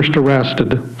was first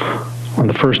arrested on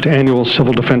the first annual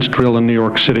civil defense drill in New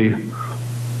York City,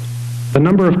 the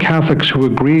number of Catholics who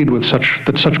agreed with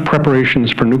that such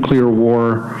preparations for nuclear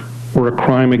war were a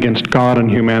crime against God and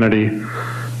humanity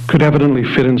could evidently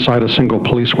fit inside a single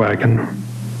police wagon.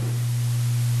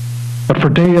 But for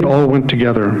Day, it all went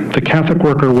together. The Catholic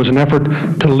worker was an effort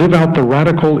to live out the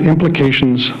radical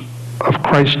implications of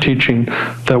Christ's teaching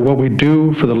that what we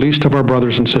do for the least of our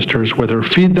brothers and sisters, whether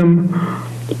feed them,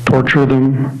 torture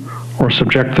them, or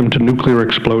subject them to nuclear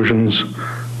explosions,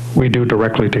 we do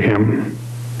directly to Him.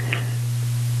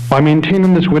 By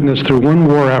maintaining this witness through one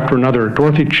war after another,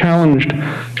 Dorothy challenged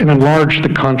and enlarged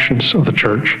the conscience of the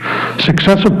Church.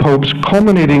 Successive popes,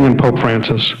 culminating in Pope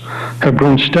Francis, have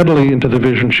grown steadily into the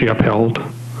vision she upheld.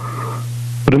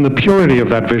 But in the purity of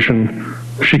that vision,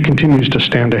 she continues to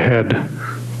stand ahead,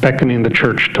 beckoning the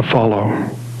Church to follow.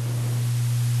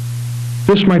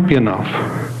 This might be enough,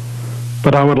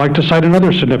 but I would like to cite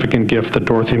another significant gift that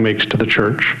Dorothy makes to the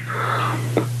Church.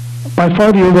 By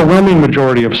far the overwhelming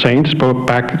majority of saints,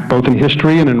 both in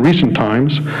history and in recent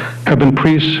times, have been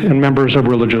priests and members of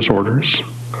religious orders.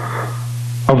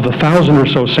 Of the 1,000 or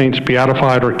so saints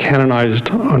beatified or canonized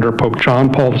under Pope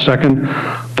John Paul II,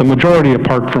 the majority,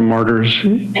 apart from martyrs,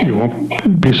 you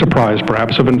won't be surprised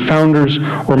perhaps, have been founders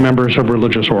or members of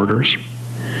religious orders.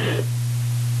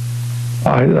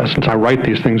 Since I write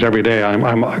these things every day,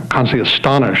 I'm constantly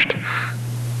astonished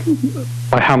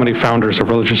by how many founders of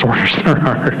religious orders there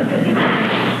are.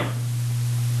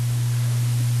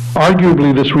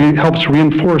 Arguably, this helps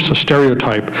reinforce a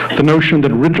stereotype, the notion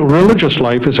that religious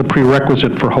life is a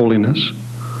prerequisite for holiness.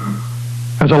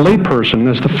 As a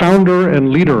layperson, as the founder and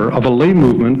leader of a lay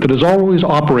movement that has always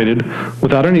operated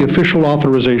without any official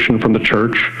authorization from the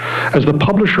Church, as the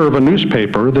publisher of a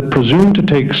newspaper that presumed to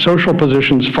take social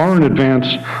positions far in advance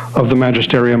of the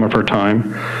magisterium of her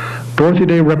time, Dorothy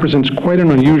Day represents quite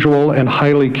an unusual and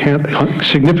highly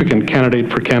significant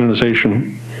candidate for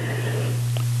canonization.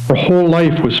 Her whole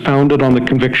life was founded on the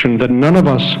conviction that none of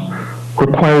us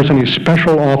requires any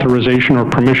special authorization or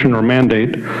permission or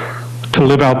mandate to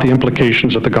live out the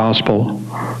implications of the gospel,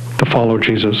 to follow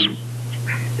Jesus.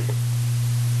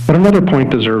 But another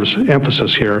point deserves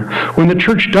emphasis here. When the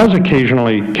Church does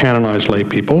occasionally canonize lay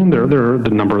people, there are a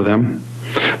number of them,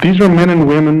 these are men and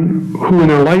women who in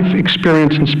their life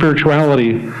experience and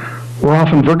spirituality were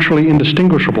often virtually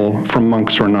indistinguishable from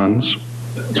monks or nuns.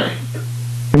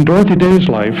 In Dorothy Day's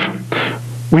life,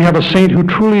 we have a saint who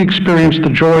truly experienced the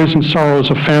joys and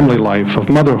sorrows of family life, of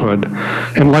motherhood,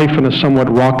 and life in a somewhat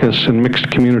raucous and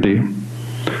mixed community.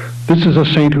 This is a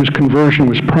saint whose conversion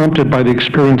was prompted by the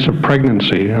experience of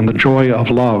pregnancy and the joy of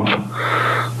love,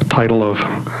 the title of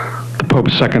the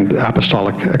Pope's second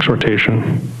Apostolic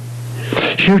Exhortation.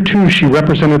 Here, too, she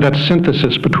represented that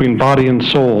synthesis between body and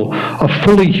soul, a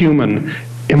fully human,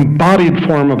 embodied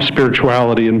form of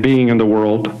spirituality and being in the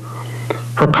world.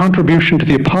 Her contribution to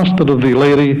the apostolate of the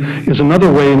laity is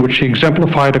another way in which she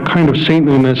exemplified a kind of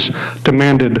saintliness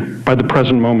demanded by the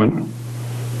present moment.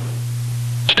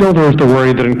 Still, there is the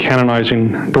worry that in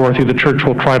canonizing Dorothy, the Church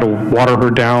will try to water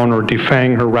her down or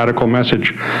defang her radical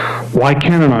message. Why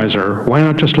canonize her? Why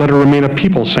not just let her remain a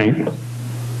people saint?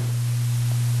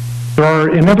 There are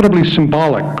inevitably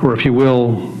symbolic, or if you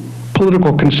will,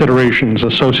 political considerations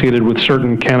associated with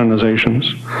certain canonizations.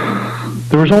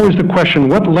 There is always the question,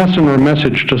 what lesson or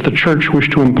message does the Church wish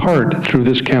to impart through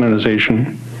this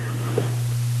canonization?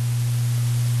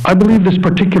 I believe this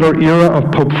particular era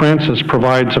of Pope Francis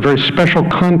provides a very special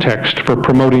context for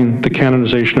promoting the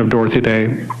canonization of Dorothy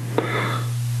Day.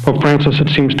 Pope Francis, it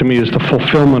seems to me, is the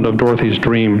fulfillment of Dorothy's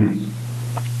dream.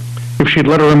 If she'd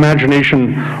let her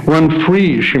imagination run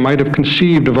free, she might have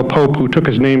conceived of a pope who took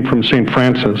his name from St.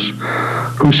 Francis,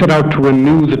 who set out to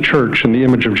renew the church in the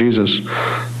image of Jesus,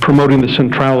 promoting the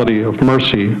centrality of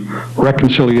mercy,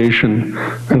 reconciliation,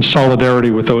 and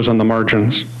solidarity with those on the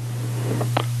margins.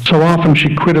 So often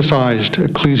she criticized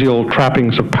ecclesial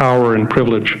trappings of power and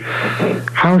privilege.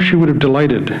 How she would have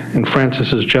delighted in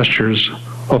Francis's gestures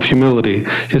of humility,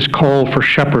 his call for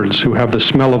shepherds who have the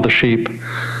smell of the sheep,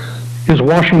 his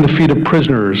washing the feet of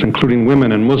prisoners, including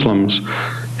women and Muslims,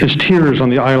 his tears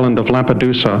on the island of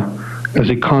Lampedusa as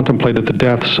he contemplated the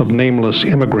deaths of nameless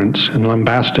immigrants and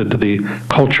lambasted the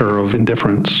culture of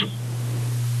indifference.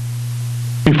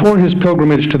 Before his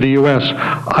pilgrimage to the U.S.,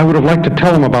 I would have liked to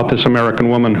tell him about this American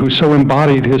woman who so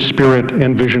embodied his spirit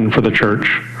and vision for the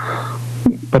church.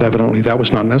 But evidently that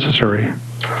was not necessary.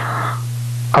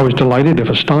 I was delighted, if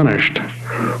astonished,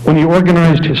 when he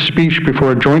organized his speech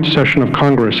before a joint session of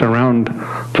Congress around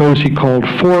those he called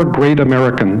 4 great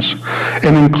Americans,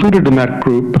 and included in that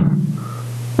group,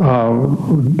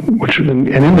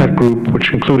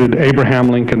 which included Abraham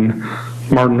Lincoln,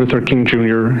 Martin Luther King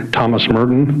Jr., Thomas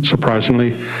Merton,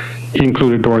 surprisingly, he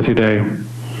included Dorothy Day.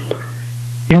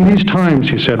 In these times,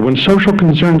 he said, when social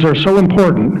concerns are so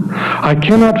important, I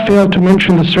cannot fail to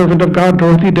mention the servant of God,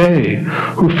 Dorothy Day,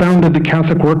 who founded the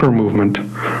Catholic worker movement.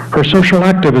 Her social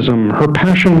activism, her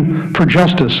passion for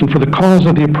justice and for the cause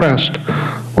of the oppressed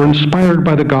were inspired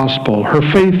by the gospel, her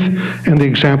faith, and the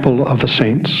example of the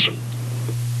saints.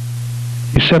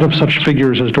 He said of such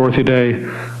figures as Dorothy Day,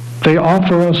 they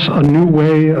offer us a new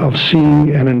way of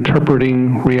seeing and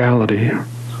interpreting reality,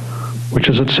 which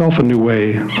is itself a new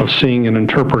way of seeing and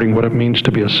interpreting what it means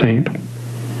to be a saint.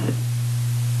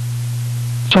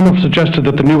 Some have suggested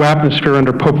that the new atmosphere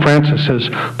under Pope Francis has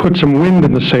put some wind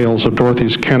in the sails of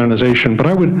Dorothy's canonization, but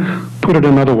I would put it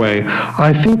another way.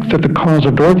 I think that the cause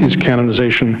of Dorothy's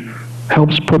canonization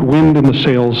helps put wind in the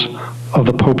sails of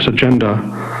the Pope's agenda.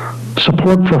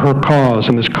 Support for her cause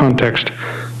in this context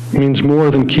means more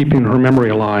than keeping her memory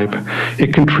alive.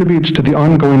 It contributes to the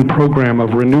ongoing program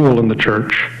of renewal in the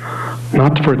Church,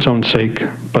 not for its own sake,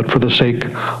 but for the sake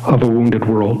of a wounded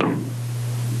world.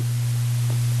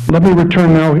 Let me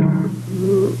return now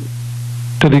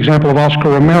to the example of Oscar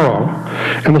Romero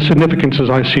and the significance, as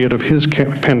I see it, of his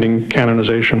pending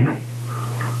canonization.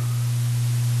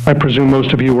 I presume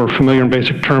most of you are familiar in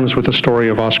basic terms with the story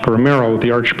of Oscar Romero, the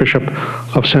Archbishop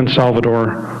of San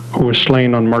Salvador, who was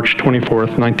slain on March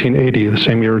 24th, 1980, the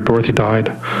same year Dorothy died,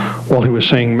 while he was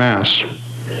saying Mass.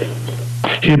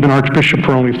 He had been Archbishop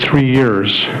for only 3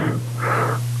 years.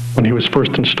 When he was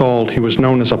first installed, he was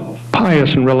known as a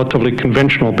pious and relatively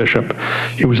conventional bishop.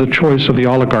 He was the choice of the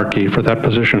oligarchy for that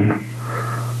position.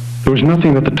 There was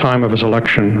nothing at the time of his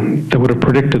election that would have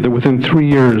predicted that within 3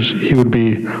 years he would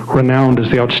be renowned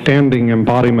as the outstanding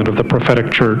embodiment of the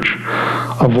prophetic church,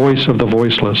 a voice of the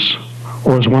voiceless,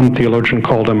 or as one theologian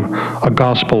called him, a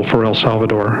gospel for El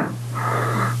Salvador.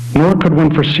 Nor could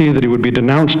one foresee that he would be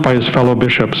denounced by his fellow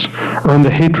bishops, earn the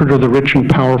hatred of the rich and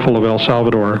powerful of El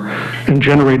Salvador, and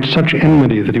generate such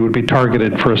enmity that he would be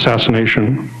targeted for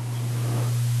assassination.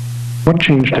 What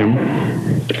changed him?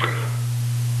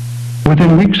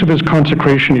 Within weeks of his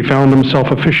consecration, he found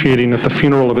himself officiating at the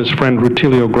funeral of his friend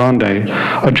Rutilio Grande,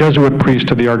 a Jesuit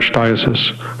priest of the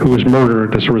Archdiocese, who was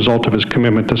murdered as a result of his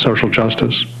commitment to social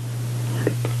justice.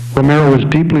 Romero was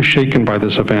deeply shaken by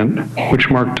this event, which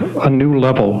marked a new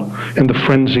level in the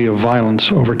frenzy of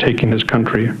violence overtaking his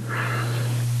country.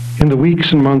 In the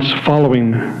weeks and months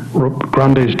following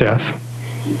Grande's death,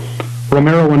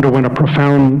 Romero underwent a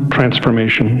profound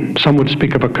transformation. Some would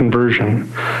speak of a conversion,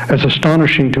 as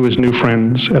astonishing to his new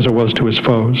friends as it was to his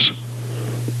foes.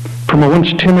 From a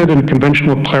once timid and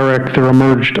conventional cleric, there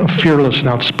emerged a fearless and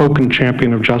outspoken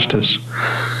champion of justice.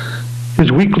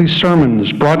 His weekly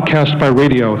sermons, broadcast by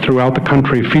radio throughout the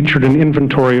country, featured an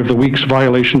inventory of the week's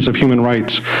violations of human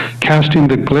rights, casting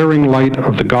the glaring light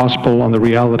of the gospel on the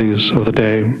realities of the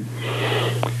day.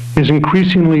 His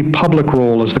increasingly public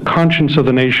role as the conscience of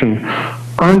the nation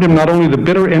earned him not only the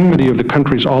bitter enmity of the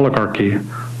country's oligarchy,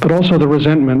 but also the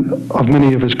resentment of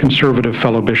many of his conservative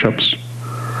fellow bishops.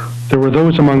 There were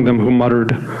those among them who muttered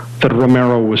that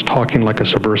Romero was talking like a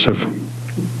subversive.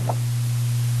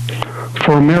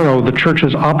 For Romero, the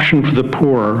Church's option for the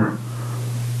poor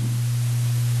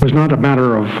was not a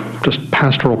matter of just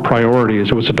pastoral priorities.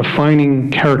 It was a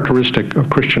defining characteristic of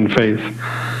Christian faith.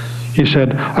 He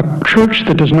said, a church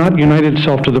that does not unite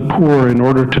itself to the poor in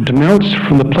order to denounce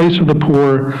from the place of the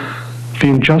poor the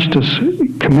injustice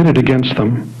committed against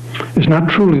them is not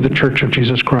truly the Church of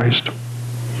Jesus Christ.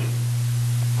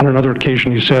 On another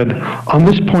occasion, he said, "On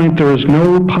this point, there is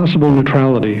no possible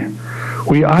neutrality.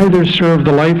 We either serve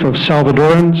the life of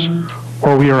Salvadorans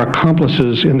or we are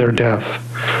accomplices in their death.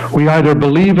 We either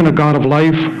believe in a God of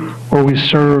life or we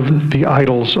serve the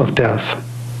idols of death."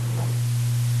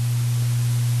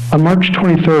 On March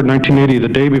 23, 1980, the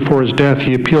day before his death,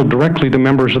 he appealed directly to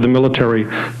members of the military,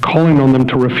 calling on them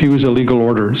to refuse illegal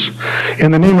orders.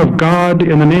 "In the name of God,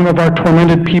 in the name of our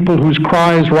tormented people whose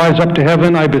cries rise up to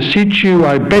heaven, I beseech you,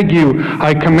 I beg you,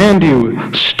 I command you,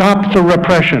 stop the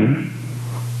repression."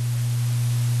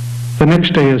 The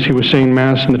next day, as he was saying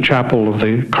Mass in the chapel of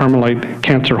the Carmelite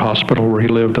Cancer Hospital where he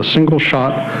lived, a single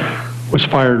shot was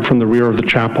fired from the rear of the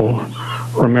chapel.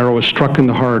 Romero was struck in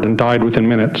the heart and died within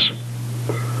minutes.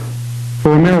 For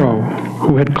Romero,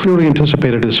 who had clearly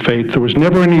anticipated his fate, there was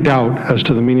never any doubt as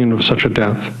to the meaning of such a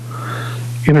death.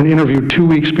 In an interview 2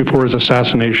 weeks before his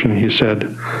assassination, he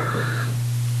said,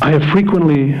 "I have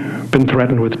frequently been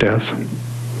threatened with death.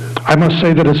 I must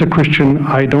say that as a Christian,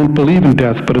 I don't believe in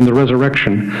death, but in the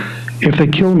resurrection. If they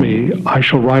kill me, I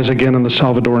shall rise again in the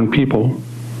Salvadoran people.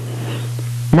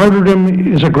 Martyrdom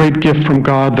is a great gift from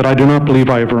God that I do not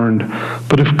believe I have earned.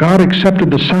 But if God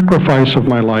accepted the sacrifice of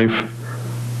my life,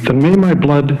 then may my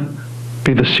blood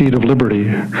be the seed of liberty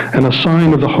and a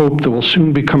sign of the hope that will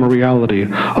soon become a reality.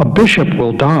 A bishop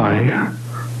will die,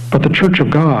 but the Church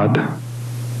of God,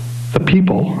 the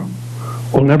people,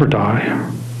 will never die."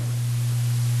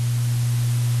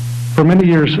 For many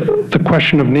years, the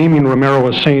question of naming Romero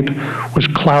a saint was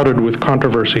clouded with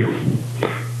controversy.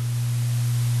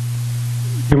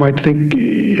 You might think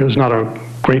it was not a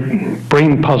great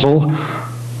brain puzzle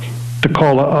to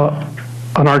call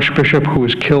an archbishop who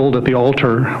was killed at the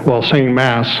altar while saying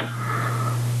Mass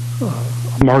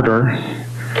a martyr.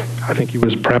 I think he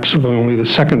was perhaps only the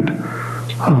second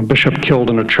bishop killed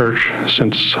in a church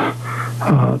since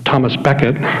Thomas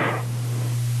Becket.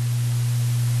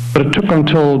 But it took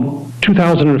until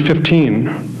 2015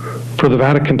 for the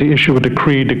Vatican to issue a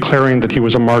decree declaring that he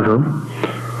was a martyr,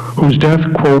 whose death,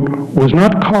 quote, "was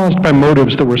not caused by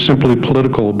motives that were simply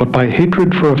political, but by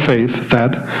hatred for a faith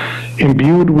that,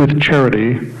 imbued with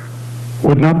charity,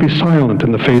 would not be silent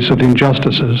in the face of the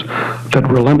injustices that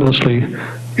relentlessly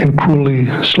and cruelly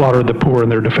slaughtered the poor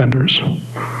and their defenders."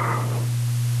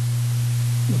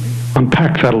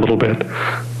 Unpack that a little bit.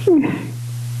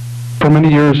 For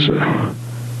many years,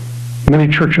 many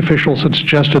church officials had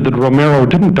suggested that Romero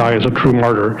didn't die as a true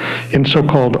martyr in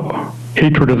so-called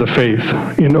hatred of the faith,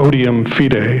 in odium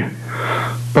fidei,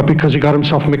 but because he got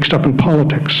himself mixed up in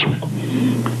politics.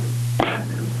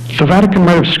 The Vatican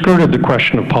might have skirted the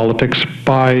question of politics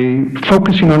by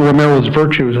focusing on Romero's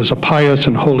virtues as a pious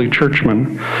and holy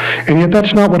churchman, and yet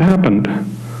that's not what happened.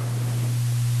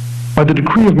 By the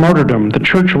decree of martyrdom, the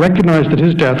Church recognized that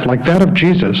his death, like that of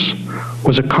Jesus,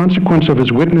 was a consequence of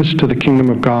his witness to the kingdom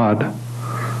of God,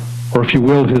 or if you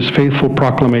will, his faithful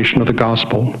proclamation of the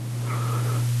gospel.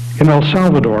 In El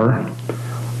Salvador,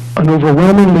 an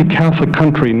overwhelmingly Catholic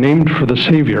country named for the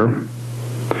Savior,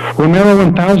 Romero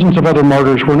and thousands of other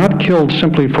martyrs were not killed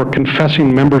simply for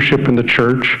confessing membership in the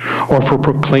church or for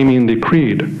proclaiming the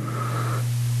creed.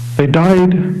 They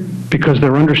died because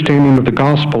their understanding of the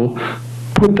gospel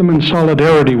put them in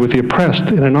solidarity with the oppressed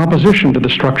and in opposition to the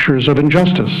structures of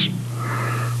injustice.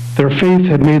 Their faith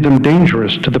had made them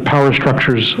dangerous to the power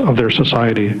structures of their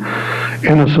society.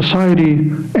 In a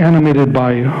society animated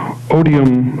by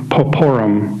odium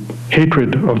pauperum,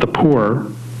 hatred of the poor,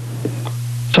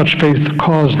 such faith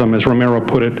caused them, as Romero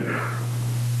put it,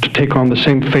 to take on the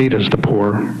same fate as the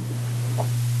poor.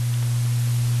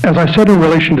 As I said in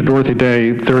relation to Dorothy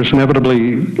Day, there is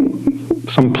inevitably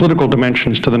some political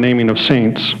dimensions to the naming of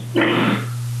saints.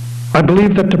 I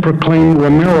believe that to proclaim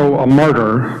Romero a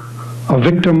martyr, a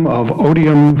victim of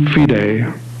odium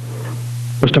fidei,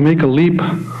 was to make a leap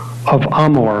of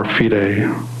amor fidei,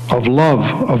 of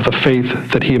love of the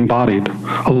faith that he embodied,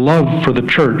 a love for the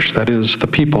church, that is, the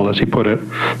people, as he put it,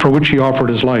 for which he offered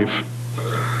his life.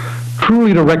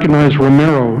 Truly to recognize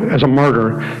Romero as a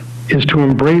martyr is to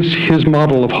embrace his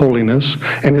model of holiness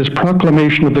and his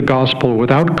proclamation of the gospel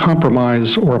without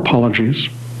compromise or apologies.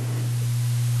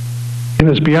 In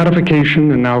his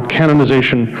beatification and now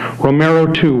canonization, Romero,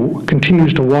 too,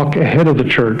 continues to walk ahead of the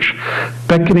church,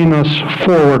 beckoning us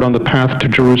forward on the path to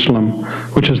Jerusalem,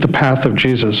 which is the path of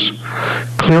Jesus,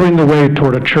 clearing the way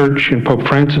toward a church, in Pope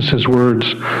Francis's words,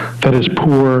 that is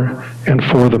poor and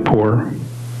for the poor.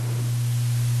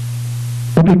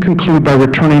 Let me conclude by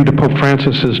returning to Pope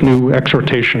Francis's new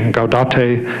exhortation,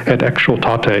 Gaudete et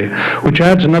Exsultate, which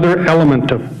adds another element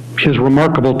of his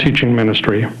remarkable teaching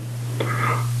ministry.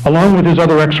 Along with his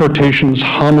other exhortations,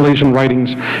 homilies, and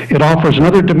writings, it offers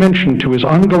another dimension to his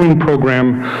ongoing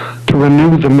program to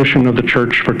renew the mission of the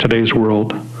Church for today's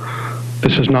world.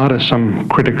 This is not, as some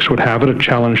critics would have it, a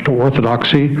challenge to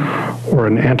orthodoxy or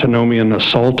an antinomian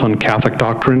assault on Catholic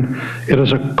doctrine. It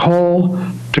is a call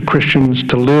to Christians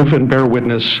to live and bear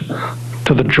witness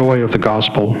to the joy of the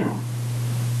gospel.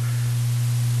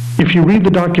 If you read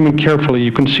the document carefully,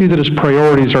 you can see that his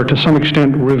priorities are to some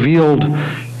extent revealed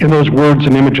in those words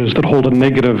and images that hold a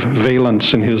negative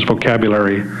valence in his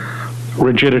vocabulary: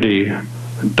 rigidity,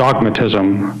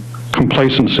 dogmatism,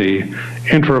 complacency,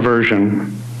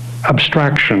 introversion,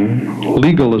 abstraction,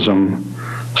 legalism,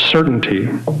 certainty.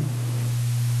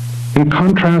 In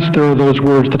contrast, there are those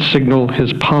words that signal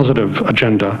his positive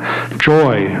agenda: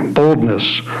 joy, boldness,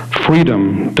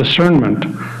 freedom, discernment,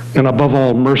 and above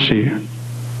all, mercy.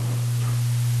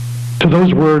 To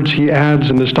those words, he adds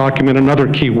in this document another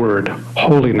key word: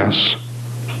 holiness.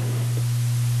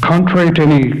 Contrary to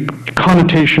any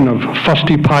connotation of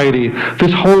fusty piety,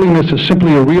 this holiness is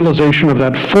simply a realization of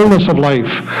that fullness of life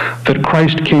that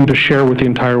Christ came to share with the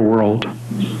entire world.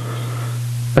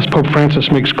 As Pope Francis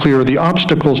makes clear, the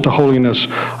obstacles to holiness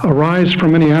arise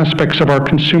from many aspects of our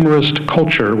consumerist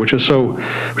culture, which so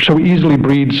easily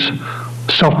breeds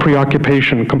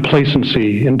self-preoccupation,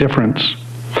 complacency, indifference.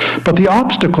 But the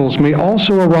obstacles may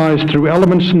also arise through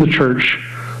elements in the Church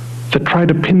that try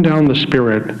to pin down the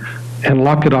Spirit and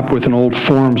lock it up within old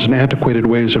forms and antiquated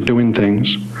ways of doing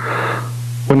things.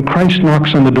 When Christ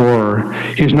knocks on the door,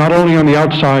 he's not only on the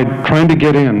outside trying to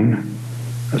get in.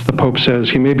 As the Pope says,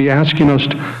 he may be asking us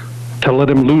to let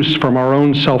him loose from our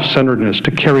own self-centeredness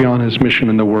to carry on his mission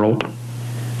in the world.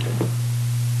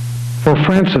 For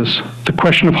Francis, the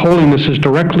question of holiness is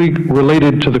directly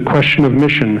related to the question of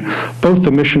mission, both the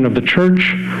mission of the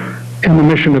Church and the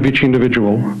mission of each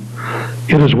individual.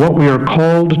 It is what we are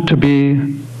called to be,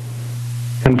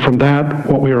 and from that,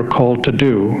 what we are called to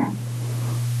do.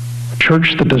 A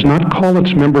church that does not call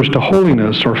its members to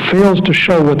holiness or fails to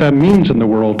show what that means in the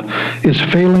world is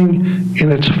failing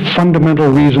in its fundamental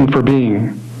reason for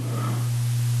being.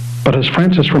 But as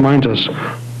Francis reminds us,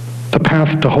 the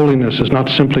path to holiness is not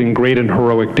simply in great and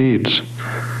heroic deeds.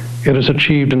 It is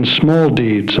achieved in small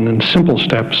deeds and in simple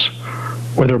steps,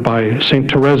 whether by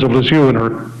St. Therese of Lisieux in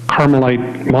her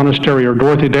Carmelite monastery or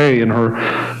Dorothy Day in her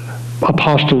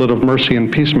apostolate of mercy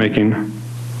and peacemaking.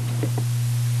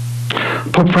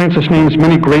 Pope Francis names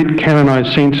many great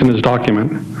canonized saints in his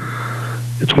document.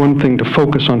 It's one thing to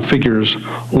focus on figures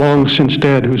long since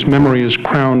dead whose memory is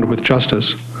crowned with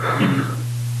justice.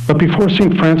 But before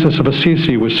St. Francis of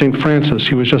Assisi was St. Francis,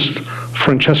 he was just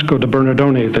Francesco de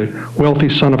Bernardone, the wealthy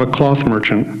son of a cloth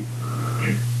merchant.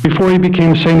 Before he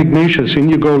became St. Ignatius,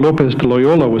 Inigo Lopez de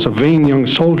Loyola was a vain young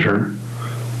soldier.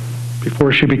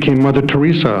 Before she became Mother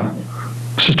Teresa,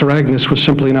 Sister Agnes was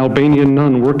simply an Albanian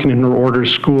nun working in her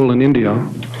order's school in India.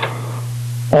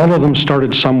 All of them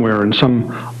started somewhere in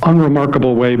some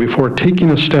unremarkable way before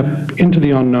taking a step into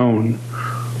the unknown,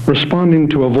 responding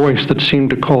to a voice that seemed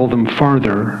to call them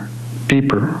farther,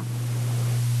 deeper.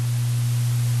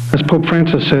 As Pope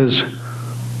Francis says,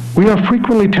 we are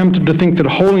frequently tempted to think that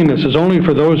holiness is only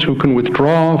for those who can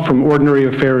withdraw from ordinary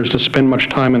affairs to spend much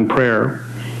time in prayer.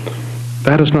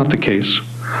 That is not the case.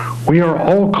 We are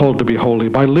all called to be holy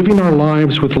by living our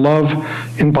lives with love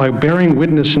and by bearing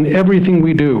witness in everything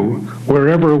we do,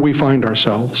 wherever we find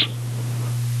ourselves.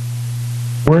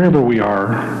 Wherever we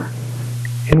are,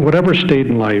 in whatever state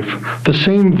in life, the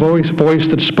same voice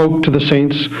that spoke to the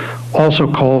saints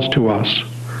also calls to us.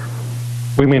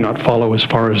 We may not follow as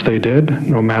far as they did,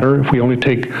 no matter if we only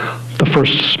take the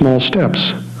first small steps.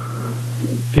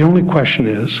 The only question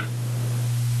is,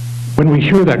 when we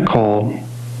hear that call,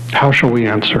 how shall we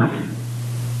answer?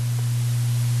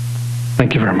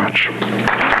 Thank you very much.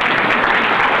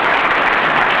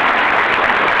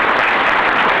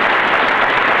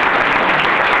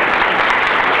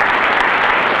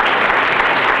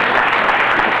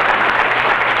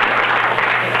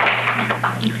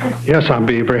 Yes, I'd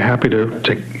be very happy to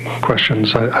take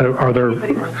questions. Are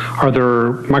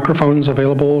there microphones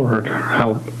available, or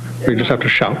how? We just have to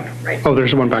shout. Oh,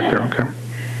 there's one back there. Okay.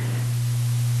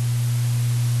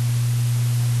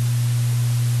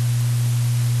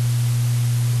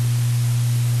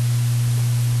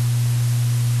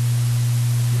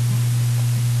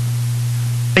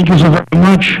 Thank you so very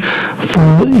much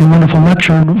for your wonderful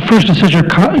lecture. First, to set your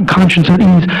conscience at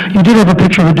ease, you did have a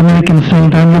picture of a Dominican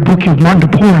saint on your book. You have Martin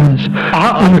de Porres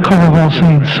on the cover of All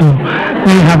Saints. So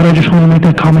there you have it. I just want to make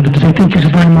that comment to say thank you so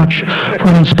very much for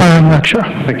an inspiring lecture.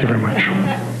 Thank you very much.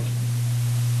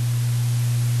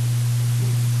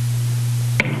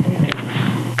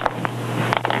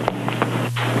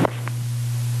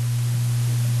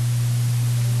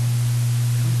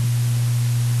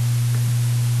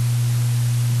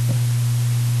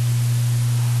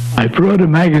 I brought a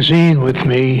magazine with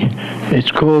me. It's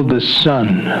called The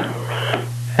Sun.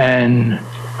 And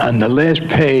on the last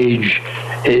page,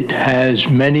 it has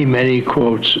many, many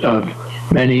quotes of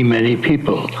many, many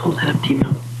people. Hold that up,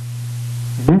 Timo.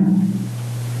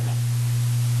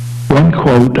 One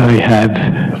quote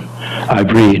I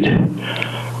read.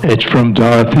 It's from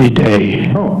Dorothy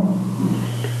Day.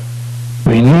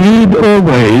 We need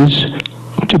always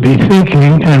to be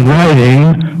thinking and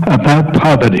writing about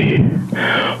poverty,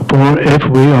 for if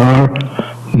we are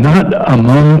not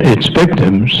among its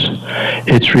victims,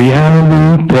 its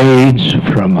reality fades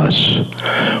from us.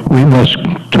 We must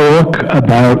talk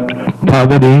about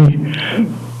poverty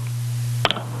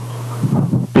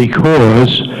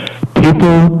because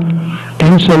people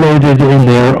insulated in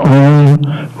their own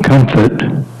comfort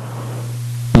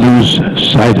lose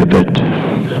sight of it.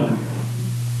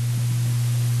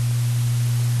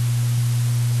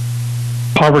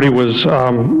 Poverty was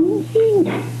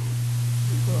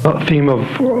a theme of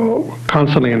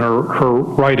constantly in her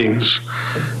writings,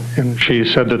 and she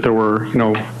said that there were,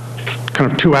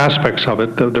 kind of two aspects of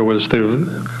it. There was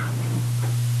the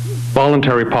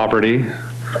voluntary poverty.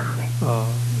 The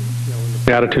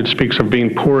Beatitude speaks of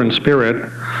being poor in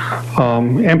spirit,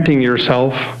 emptying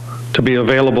yourself to be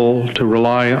available, to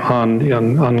rely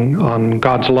on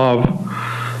God's love,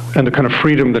 and the kind of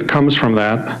freedom that comes from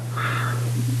that.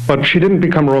 But she didn't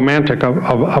become romantic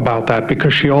about that,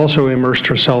 because she also immersed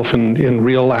herself in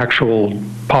real, actual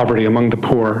poverty among the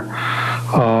poor.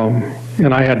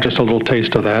 And I had just a little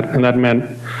taste of that, and that meant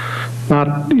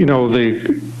not,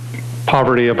 the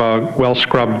poverty of a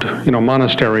well-scrubbed,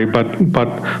 monastery, but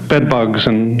bed bugs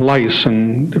and lice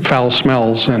and foul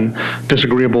smells and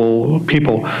disagreeable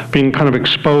people, being kind of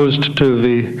exposed to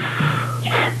the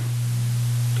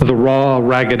raw,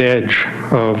 ragged edge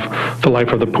of the life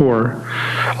of the poor.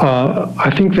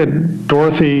 I think that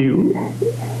Dorothy,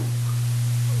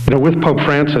 with Pope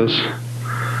Francis,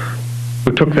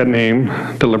 who took that name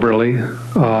deliberately,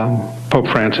 Pope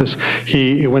Francis,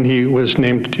 when he was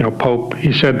named, Pope,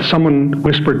 he said, someone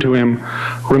whispered to him,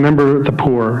 "Remember the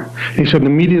poor." He said,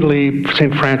 immediately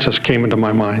St. Francis came into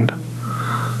my mind.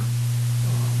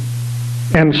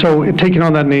 And so taking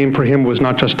on that name for him was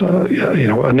not just,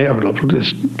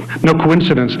 it's no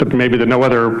coincidence that maybe that no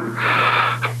other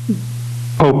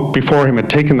pope before him had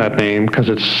taken that name, because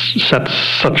it's set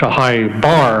such a high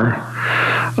bar.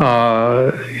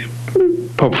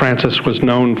 Pope Francis was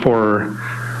known for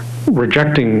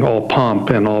rejecting all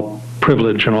pomp and all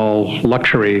privilege and all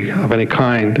luxury of any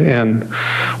kind. And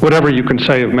whatever you can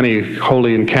say of many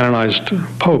holy and canonized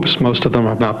popes, most of them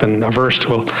have not been averse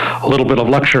to a little bit of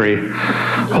luxury,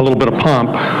 a little bit of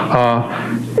pomp.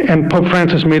 And Pope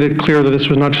Francis made it clear that this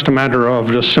was not just a matter of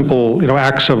just simple,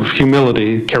 acts of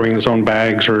humility, carrying his own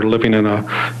bags or living in a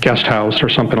guest house or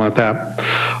something like that,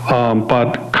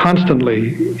 but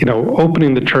constantly,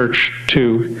 opening the church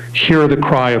to hear the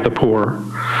cry of the poor,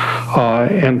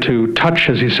 and to touch,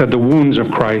 as he said, the wounds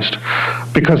of Christ,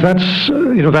 because that's,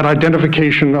 that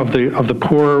identification of the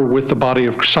poor with the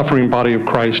suffering body of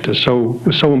Christ is so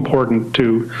important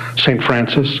to St.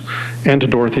 Francis and to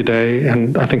Dorothy Day,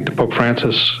 and I think to Pope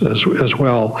Francis as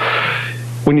well.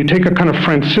 When you take a kind of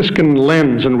Franciscan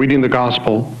lens in reading the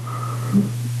gospel,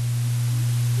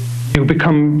 you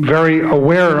become very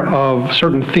aware of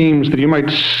certain themes that you might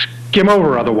skim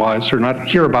over otherwise, or not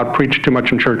hear about preached too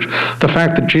much in church. The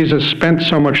fact that Jesus spent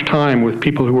so much time with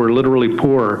people who were literally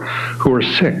poor, who were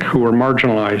sick, who were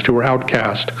marginalized, who were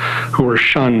outcast, who were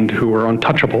shunned, who were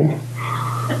untouchable.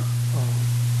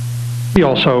 He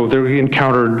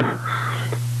encountered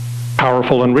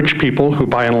powerful and rich people who,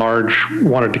 by and large,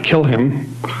 wanted to kill him.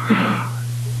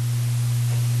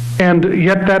 And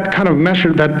yet that kind of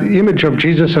measure, that image of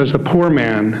Jesus as the poor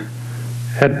man,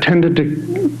 had tended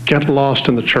to get lost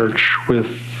in the church with,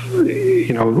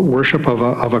 worship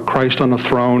of a Christ on the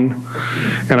throne,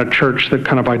 and a church that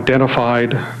kind of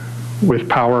identified with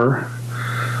power.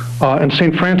 And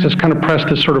St. Francis kind of pressed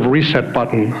this sort of reset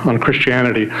button on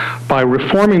Christianity by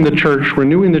reforming the church,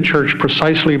 renewing the church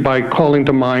precisely by calling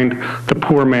to mind the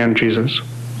poor man Jesus.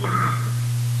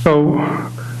 So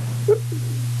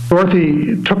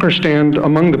Dorothy took her stand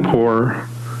among the poor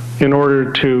in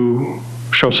order to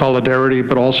show solidarity,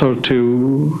 but also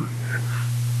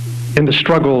in the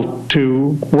struggle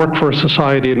to work for a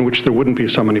society in which there wouldn't be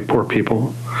so many poor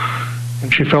people.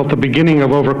 And she felt the beginning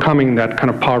of overcoming that kind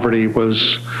of poverty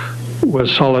was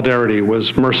solidarity,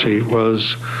 was mercy,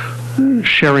 was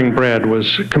sharing bread,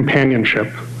 was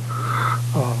companionship.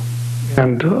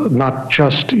 And not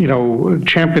just,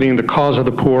 championing the cause of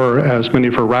the poor, as many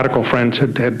of her radical friends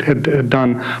had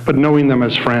done, but knowing them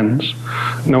as friends,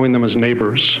 knowing them as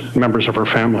neighbors, members of her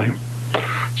family.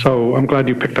 So I'm glad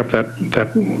you picked up that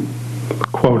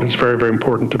quote. It's very, very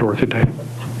important to Dorothy Day.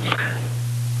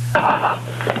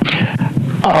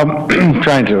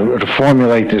 Trying to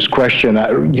formulate this question.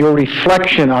 Your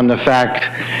reflection on the fact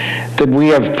that we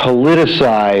have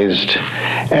politicized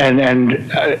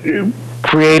and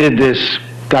created this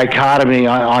dichotomy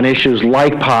on issues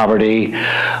like poverty,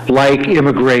 like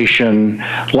immigration,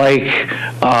 like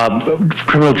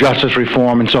criminal justice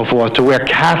reform and so forth, to where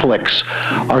Catholics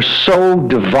are so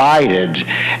divided.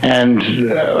 And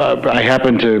I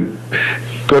happen to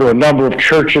go to a number of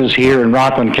churches here in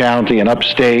Rockland County and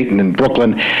upstate and in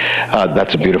Brooklyn.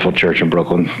 That's a beautiful church in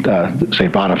Brooklyn,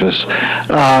 St. Boniface.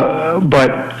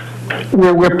 But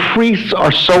where priests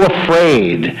are so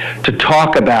afraid to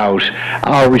talk about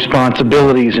our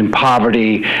responsibilities in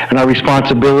poverty and our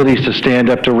responsibilities to stand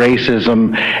up to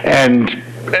racism and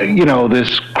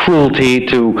this cruelty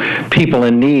to people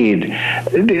in need.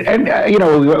 And,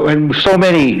 and so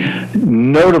many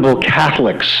notable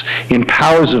Catholics in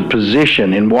powers of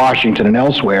position in Washington and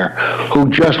elsewhere who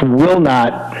just will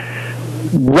not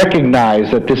recognize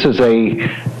that this is a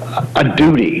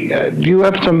duty. Do you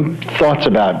have some thoughts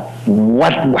about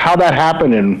how that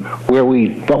happened and what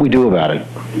we do about it?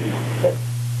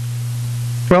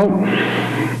 Well,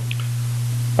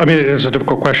 I mean, it is a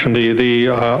difficult question. The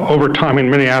over time, in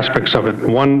many aspects of it.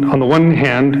 On the one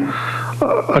hand,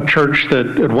 a church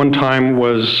that at one time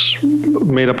was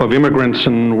made up of immigrants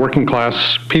and working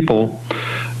class people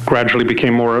gradually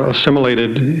became more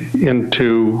assimilated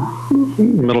into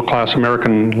middle-class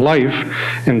American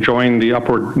life, enjoying the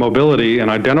upward mobility and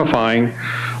identifying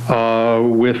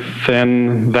with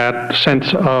then that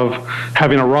sense of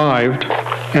having arrived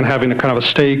and having a kind of a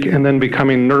stake, and then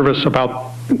becoming nervous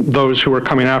about those who are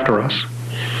coming after us,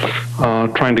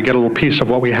 trying to get a little piece of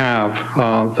what we have,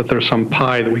 that there's some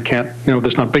pie that we can't,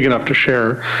 that's not big enough to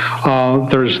share.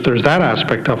 There's that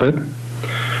aspect of it.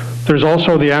 There's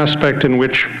also the aspect in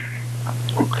which,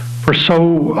 for so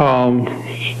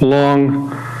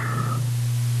long,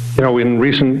 in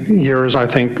recent years,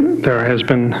 I think there has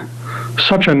been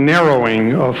such a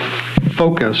narrowing of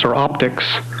focus or optics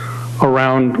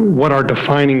around what are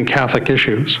defining Catholic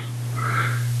issues.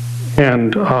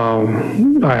 And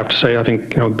I have to say, I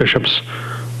think bishops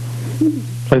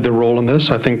played their role in this.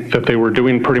 I think that they were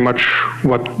doing pretty much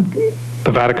what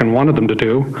the Vatican wanted them to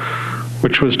do,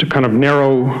 which was to kind of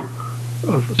narrow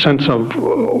a sense of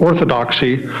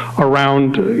orthodoxy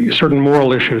around certain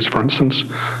moral issues, for instance.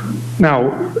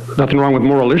 Now, nothing wrong with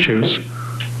moral issues,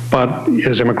 but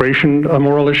is immigration a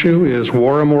moral issue? Is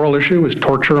war a moral issue? Is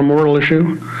torture a moral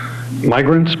issue?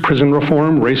 Migrants, prison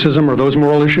reform, racism, are those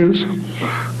moral issues?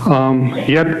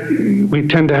 Yet we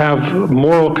tend to have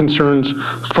moral concerns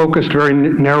focused very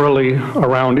narrowly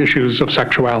around issues of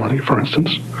sexuality, for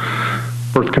instance.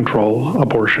 Birth control,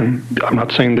 abortion. I'm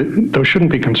not saying that those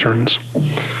shouldn't be concerns.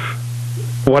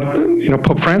 What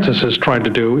Pope Francis has tried to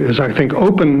do is, I think,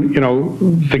 open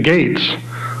the gates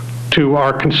to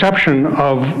our conception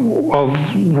of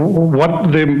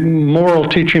what the moral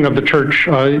teaching of the Church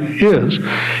is,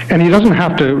 and he doesn't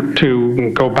have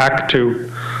to go back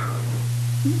to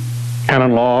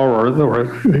canon law or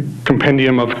the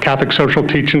compendium of Catholic social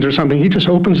teachings or something. He just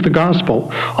opens the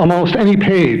gospel, almost any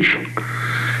page.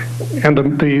 And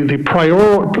the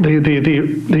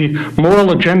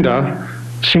moral agenda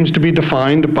seems to be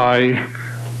defined by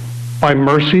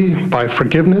mercy, by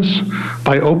forgiveness,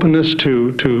 by openness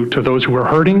to those who are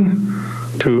hurting,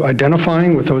 to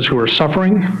identifying with those who are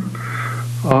suffering,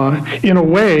 in a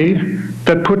way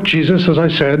that put Jesus, as I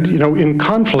said, in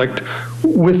conflict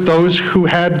with those who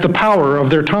had the power of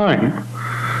their time.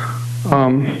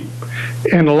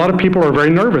 And a lot of people are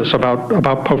very nervous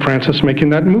about Pope Francis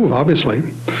making that move, obviously.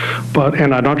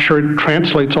 And I'm not sure it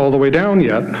translates all the way down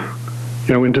yet,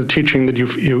 into the teaching that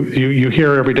you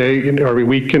hear every day, every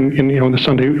week in the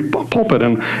Sunday pulpit.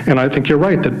 And I think you're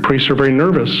right that priests are very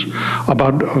nervous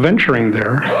about venturing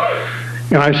there.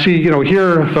 And I see,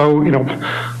 here, though,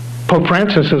 Pope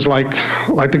Francis is like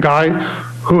the guy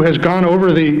who has gone over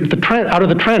out of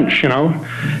the trench,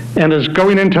 and is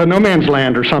going into no man's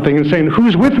land or something and saying,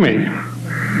 "Who's with me?"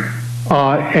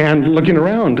 And looking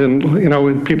around,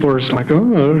 and people are like, a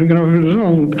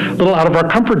little out of our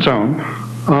comfort zone.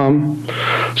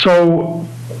 So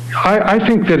I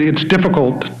think that it's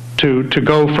difficult to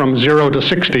go from 0 to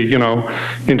 60,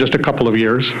 in just a couple of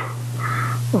years.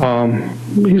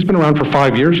 He's been around for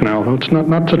 5 years now. It's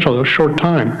not such a short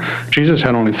time. Jesus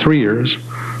had only 3 years.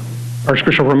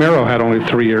 Archbishop Romero had only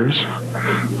 3 years.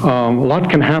 A lot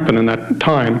can happen in that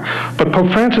time. But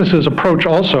Pope Francis's approach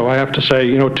also, I have to say,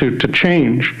 to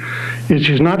change,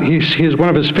 is one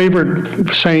of his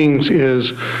favorite sayings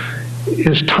is,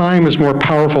 his time is more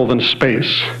powerful than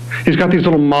space. He's got these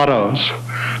little mottos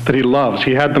that he loves.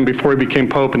 He had them before he became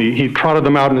Pope, and he trotted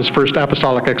them out in his first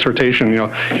Apostolic Exhortation. He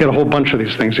had a whole bunch of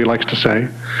these things he likes to say.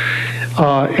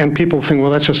 And people think,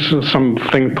 well, that's just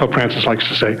something Pope Francis likes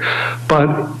to say.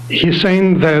 But he's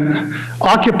saying that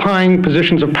occupying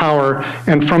positions of power,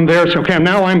 and from there say, okay,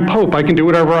 now I'm Pope, I can do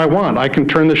whatever I want. I can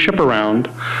turn the ship around.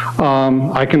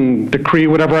 I can decree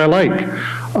whatever I like.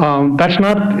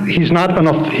 He's not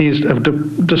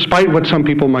despite what some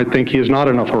people might think, he is not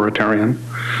an authoritarian.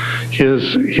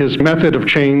 His method of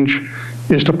change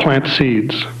is to plant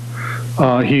seeds.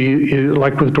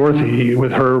 Like with Dorothy,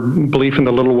 with her belief in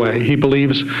the little way, he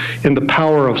believes in the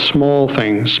power of small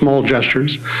things, small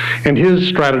gestures. And his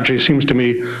strategy seems to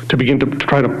me to begin to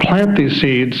try to plant these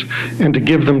seeds and to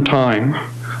give them time.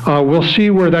 We'll see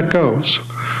where that goes.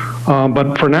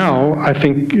 But for now, I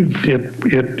think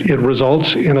it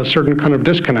results in a certain kind of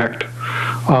disconnect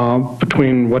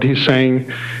between what he's saying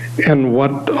and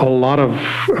what a lot of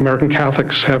American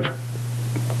Catholics have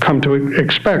come to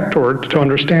expect or to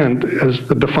understand as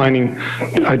the defining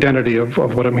identity of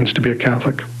what it means to be a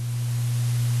Catholic.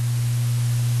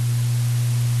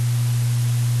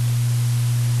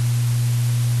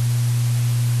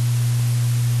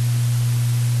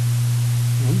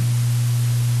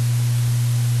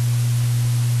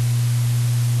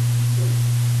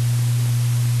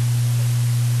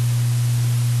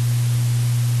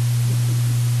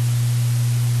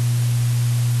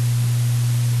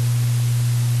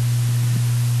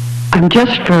 I'm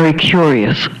just very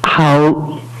curious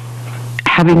how,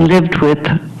 having lived with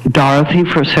Dorothy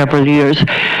for several years,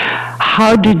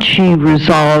 how did she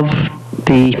resolve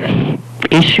the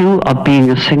issue of being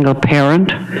a single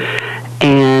parent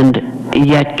and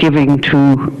yet giving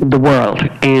to the world?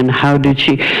 And how did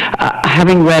she,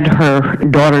 having read her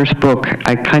daughter's book,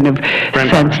 I kind of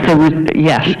sensed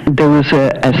there was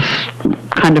a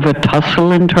kind of a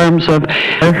tussle in terms of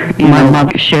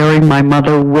sharing my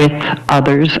mother with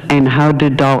others, and how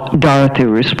did Dorothy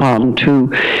respond to,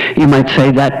 you might say,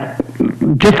 that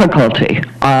difficulty?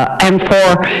 And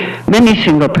for many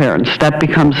single parents, that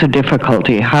becomes a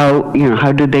difficulty. How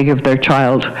do they give their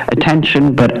child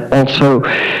attention, but also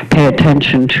pay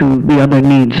attention to the other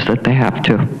needs that they have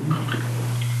to?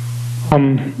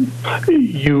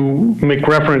 You make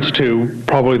reference to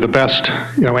probably the best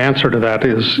answer to that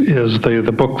is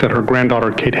the book that her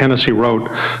granddaughter Kate Hennessy wrote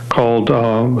called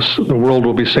The World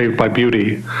Will Be Saved by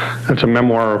Beauty. It's a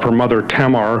memoir of her mother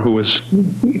Tamar, who was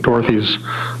Dorothy's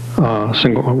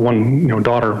one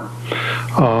daughter.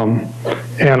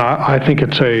 And I think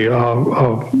it's a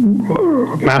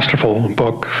masterful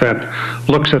book that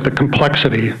looks at the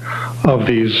complexity of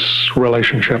these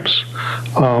relationships.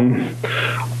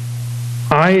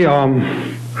 If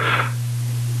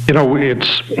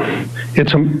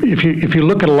you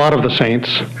look at a lot of the saints,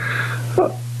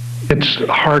 it's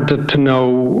hard to know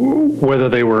whether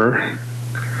they were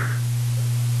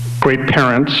great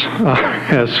parents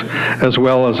as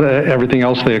well as everything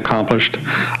else they accomplished.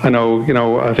 I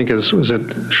know, I think was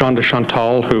it Jean de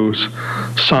Chantal, whose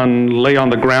son lay on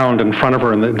the ground in front of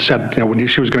her and said, when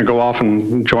she was going to go off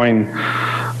and join,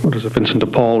 what is it, Vincent de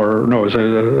Paul, or no, it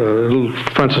was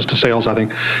Francis de Sales, I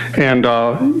think, and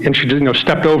she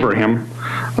stepped over him.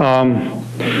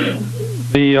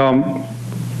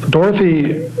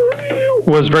 Dorothy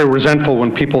was very resentful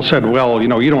when people said, well, you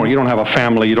don't have a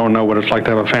family, you don't know what it's like to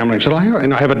have a family. She said,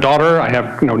 I have a daughter, I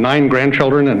have 9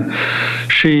 grandchildren, and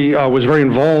she was very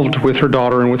involved with her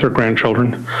daughter and with her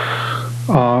grandchildren,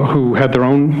 who had their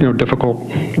own difficult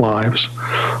lives.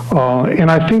 And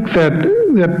I think that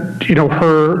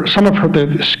some of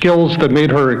the skills that made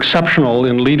her exceptional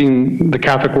in leading the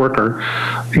Catholic worker,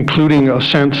 including a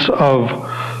sense of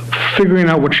figuring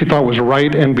out what she thought was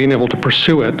right and being able to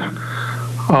pursue it,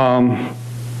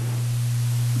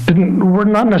 were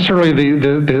not necessarily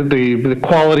the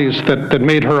qualities that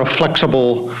made her a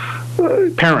flexible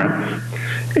parent.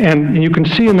 And you can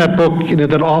see in that book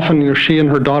that often she and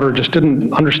her daughter just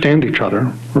didn't understand each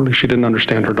other. Really, she didn't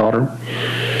understand her daughter.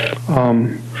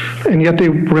 And yet they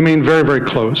remained very, very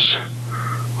close.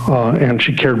 And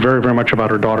she cared very, very much about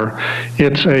her daughter.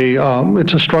 It's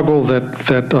a struggle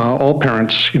that all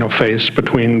parents face,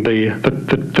 between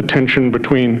the tension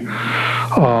between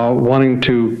wanting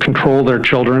to control their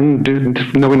children,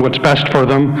 knowing what's best for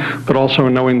them, but also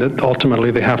knowing that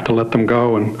ultimately they have to let them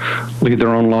go and lead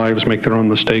their own lives, make their own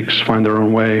mistakes, find their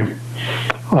own way.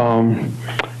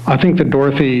 I think that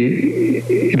Dorothy,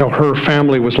 her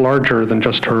family was larger than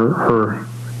just her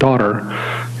daughter.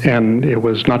 And it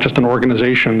was not just an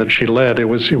organization that she led, it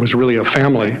was really a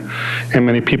family. And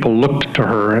many people looked to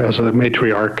her as a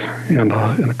matriarch and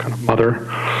a kind of mother.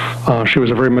 She was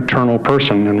a very maternal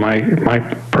person in my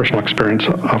personal experience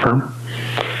of her.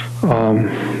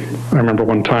 I remember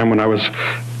one time when I was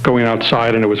going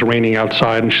outside and it was raining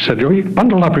outside, and she said, "Oh, you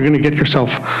bundle up, you're going to get yourself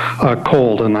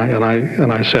cold." And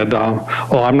I said,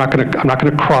 "Oh, I'm not going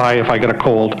to cry if I get a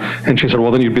cold." And she said,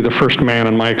 "Well, then you'd be the first man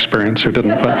in my experience who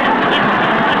didn't."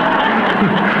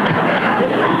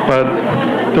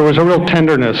 But there was a real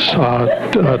tenderness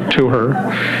to her,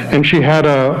 and she had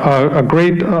a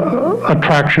great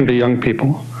attraction to young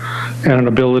people and an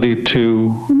ability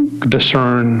to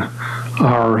discern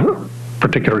our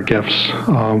particular gifts,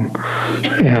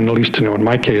 and at least in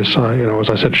my case, as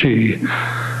I said, she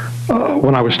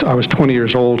when I was 20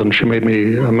 years old, and she made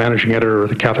me a managing editor of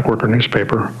the Catholic Worker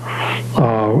newspaper,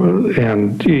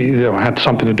 and had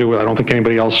something to do with it. I don't think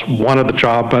anybody else wanted the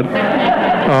job,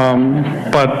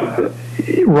 but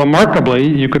remarkably,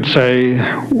 you could say,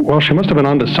 well, she must have been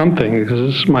onto something,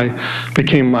 because this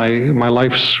became my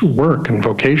life's work and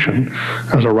vocation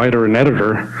as a writer and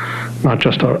editor, not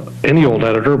just any old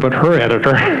editor, but her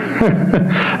editor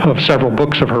of several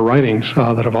books of her writings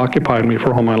that have occupied me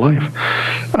for all my life.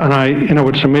 And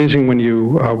it's amazing when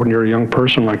you're a young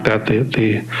person like that,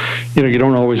 you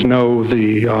don't always know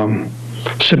the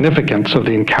significance of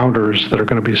the encounters that are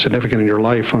going to be significant in your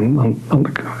life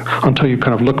until you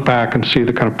kind of look back and see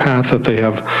the kind of path that they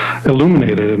have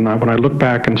illuminated. And when I look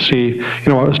back and see,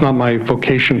 it's not my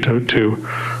vocation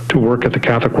to work at the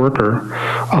Catholic Worker,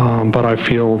 but I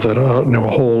feel that a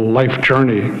whole life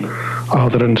journey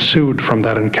that ensued from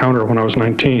that encounter when I was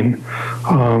 19.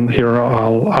 Here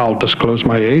I'll disclose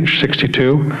my age,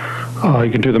 62.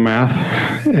 You can do the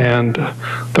math, and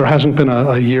there hasn't been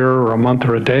a year or a month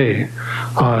or a day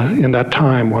in that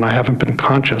time when I haven't been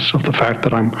conscious of the fact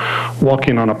that I'm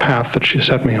walking on a path that she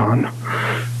set me on.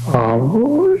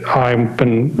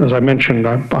 As I mentioned,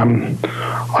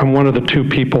 I'm one of the two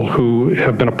people who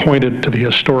have been appointed to the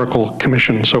historical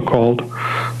commission, so-called,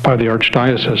 by the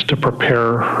Archdiocese to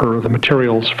prepare the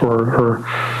materials for her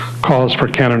cause for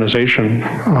canonization.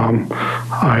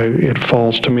 It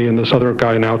falls to me and this other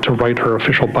guy now to write her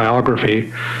official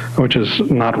biography, which is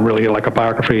not really like a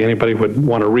biography anybody would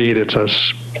want to read. It's a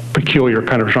peculiar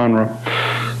kind of genre.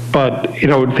 But,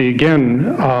 when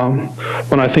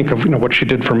I think of, what she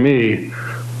did for me,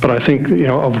 but I think,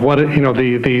 of what,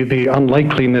 the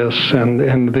unlikeliness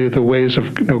and the ways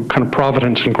of, kind of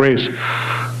providence and grace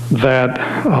that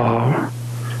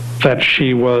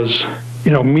she was,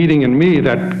 meeting in me,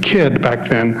 that kid back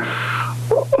then,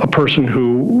 a person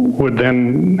who would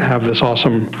then have this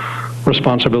awesome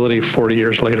responsibility 40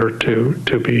 years later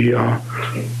to be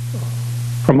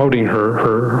promoting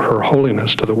her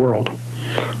holiness to the world.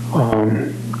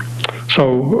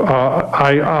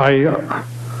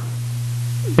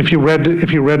 If you read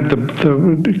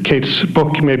the Kate's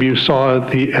book, maybe you saw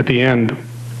at the end.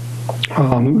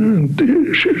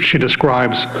 She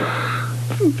describes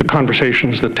the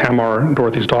conversations that Tamar,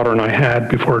 Dorothy's daughter, and I had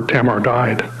before Tamar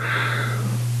died,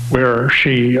 where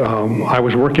I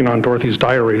was working on Dorothy's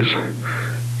diaries,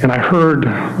 and I heard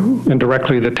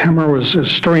indirectly that Tamar was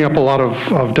stirring up a lot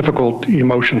of difficult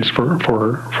emotions for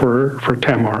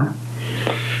Tamar.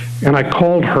 And I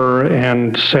called her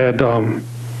and said,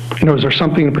 is there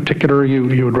something in particular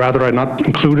you would rather I not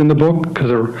include in the book? Because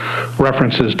there are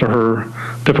references to her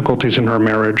difficulties in her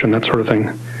marriage and that sort of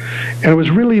thing. And it was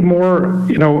really more,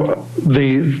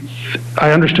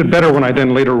 I understood better when I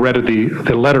then later read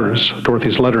the letters,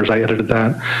 Dorothy's letters. I edited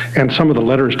that. And some of the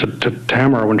letters to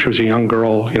Tamar when she was a young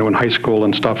girl, in high school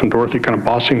and stuff, and Dorothy kind of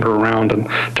bossing her around and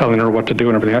telling her what to do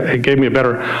and everything. It gave me a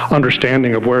better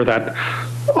understanding of where that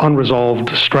unresolved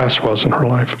stress was in her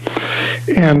life.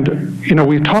 And,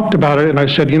 we talked about it, and I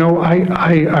said,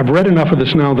 I've read enough of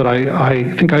this now that I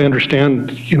think I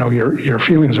understand, your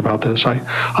feelings about this.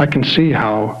 I can see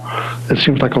how it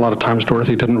seems like a lot of times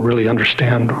Dorothy didn't really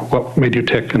understand what made you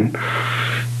tick. And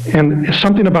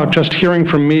something about just hearing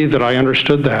from me that I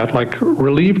understood that,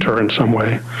 relieved her in some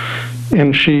way.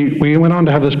 And we went on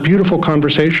to have this beautiful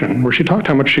conversation where she talked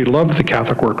how much she loved the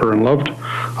Catholic Worker and loved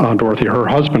Dorothy. Her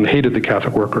husband hated the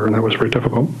Catholic Worker, and that was very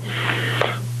difficult.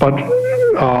 But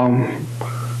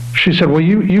she said, well,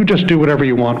 you just do whatever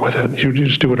you want with it. You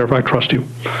just do whatever, I trust you.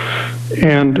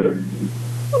 And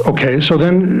okay, so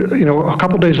then, a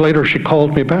couple days later, she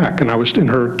called me back, and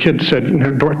her kid said,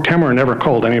 Tamar never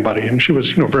called anybody, and she was,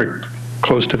 very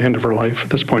close to the end of her life at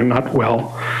this point, not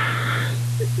well.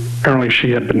 Apparently she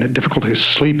had been in difficulties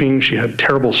sleeping, she had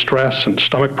terrible stress and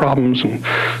stomach problems and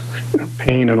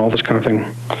pain and all this kind of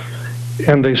thing.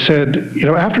 And they said, you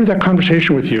know, after that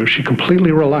conversation with you, she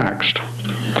completely relaxed.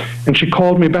 And she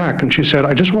called me back and she said,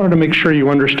 I just wanted to make sure you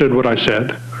understood what I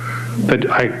said, that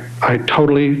I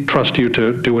totally trust you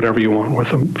to do whatever you want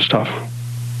with the stuff.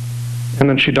 And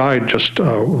then she died just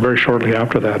very shortly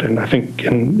after that. And I think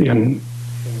in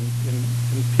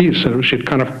peace, she'd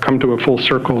kind of come to a full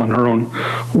circle in her own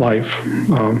life.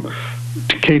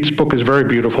 Kate's book is very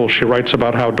beautiful. She writes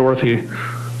about how Dorothy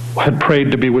had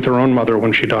prayed to be with her own mother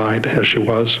when she died, as she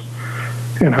was,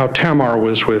 and how Tamar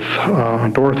was with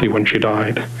Dorothy when she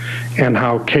died, and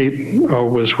how Kate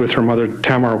was with her mother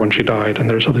Tamar when she died. And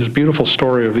there's this beautiful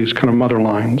story of these kind of mother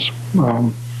lines.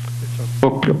 It's a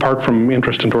book, apart from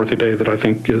interest in Dorothy Day, that I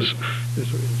think is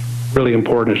really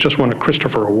important. It's just won a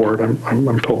Christopher Award,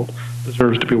 I'm told.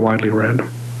 Deserves to be widely read.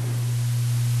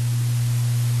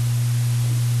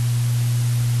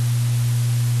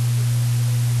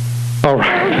 All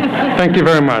right. Thank you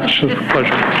very much. It's a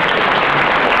pleasure.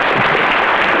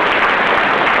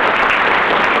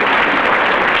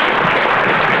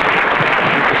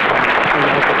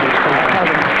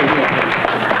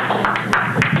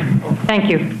 Thank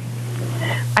you.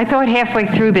 I thought halfway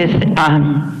through this,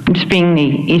 this being the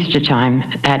Easter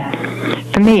time, that,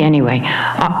 for me anyway,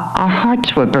 our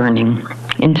hearts were burning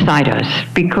inside us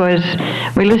because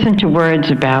we listened to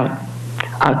words about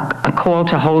a call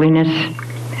to holiness.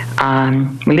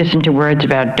 We listened to words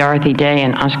about Dorothy Day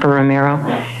and Oscar Romero.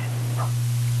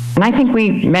 And I think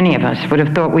many of us would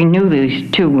have thought we knew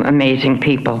these two amazing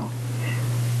people.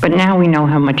 But now we know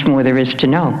how much more there is to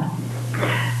know.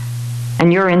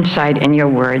 And your insight and your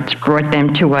words brought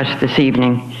them to us this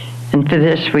evening. And for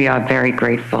this, we are very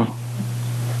grateful.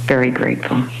 Very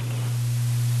grateful.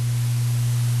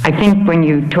 I think when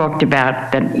you talked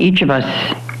about that each of us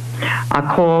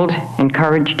are called,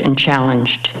 encouraged, and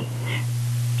challenged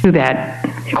to that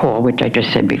call, which I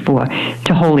just said before,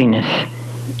 to holiness,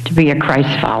 to be a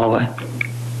Christ follower,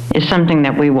 is something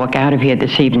that we walk out of here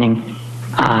this evening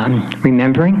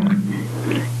remembering,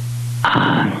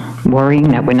 worrying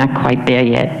that we're not quite there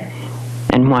yet,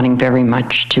 and wanting very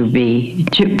much to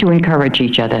encourage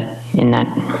each other in that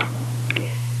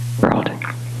world.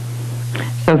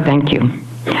 So thank you.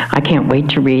 I can't wait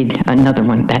to read another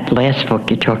one, that last book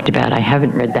you talked about. I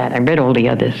haven't read that. I read all the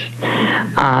others.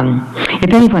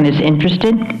 If anyone is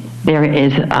interested,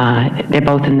 they're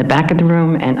both in the back of the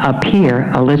room and up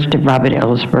here, a list of Robert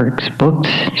Ellsberg's books,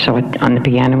 so on the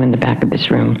piano in the back of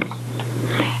this room.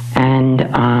 And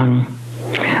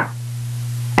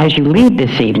as you leave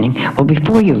this evening, well,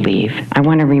 before you leave, I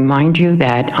want to remind you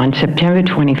that on September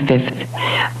 25th,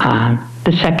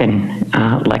 the second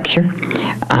lecture,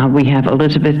 we have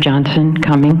Elizabeth Johnson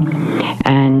coming,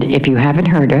 and if you haven't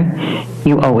heard her,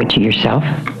 you owe it to yourself.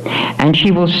 And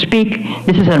she will speak,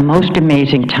 this is a most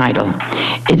amazing title,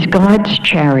 Is God's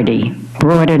Charity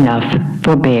Broad Enough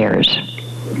for Bears?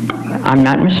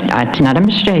 It's not a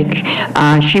mistake.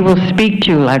 She will speak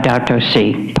to Laudato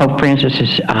Si, Pope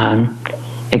Francis's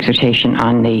exhortation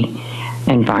on the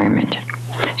environment.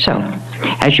 So,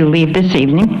 as you leave this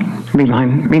evening,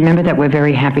 remember that we're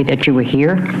very happy that you were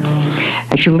here.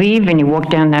 As you leave and you walk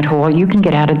down that hall, you can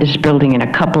get out of this building in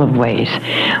a couple of ways.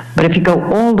 But if you go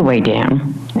all the way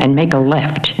down and make a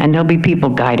left, and there'll be people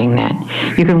guiding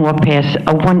that, you can walk past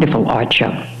a wonderful art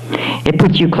show. It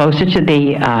puts you closer to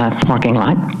the parking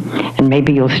lot, and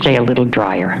maybe you'll stay a little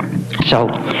drier. So,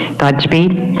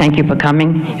 Godspeed, thank you for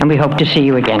coming, and we hope to see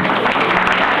you again.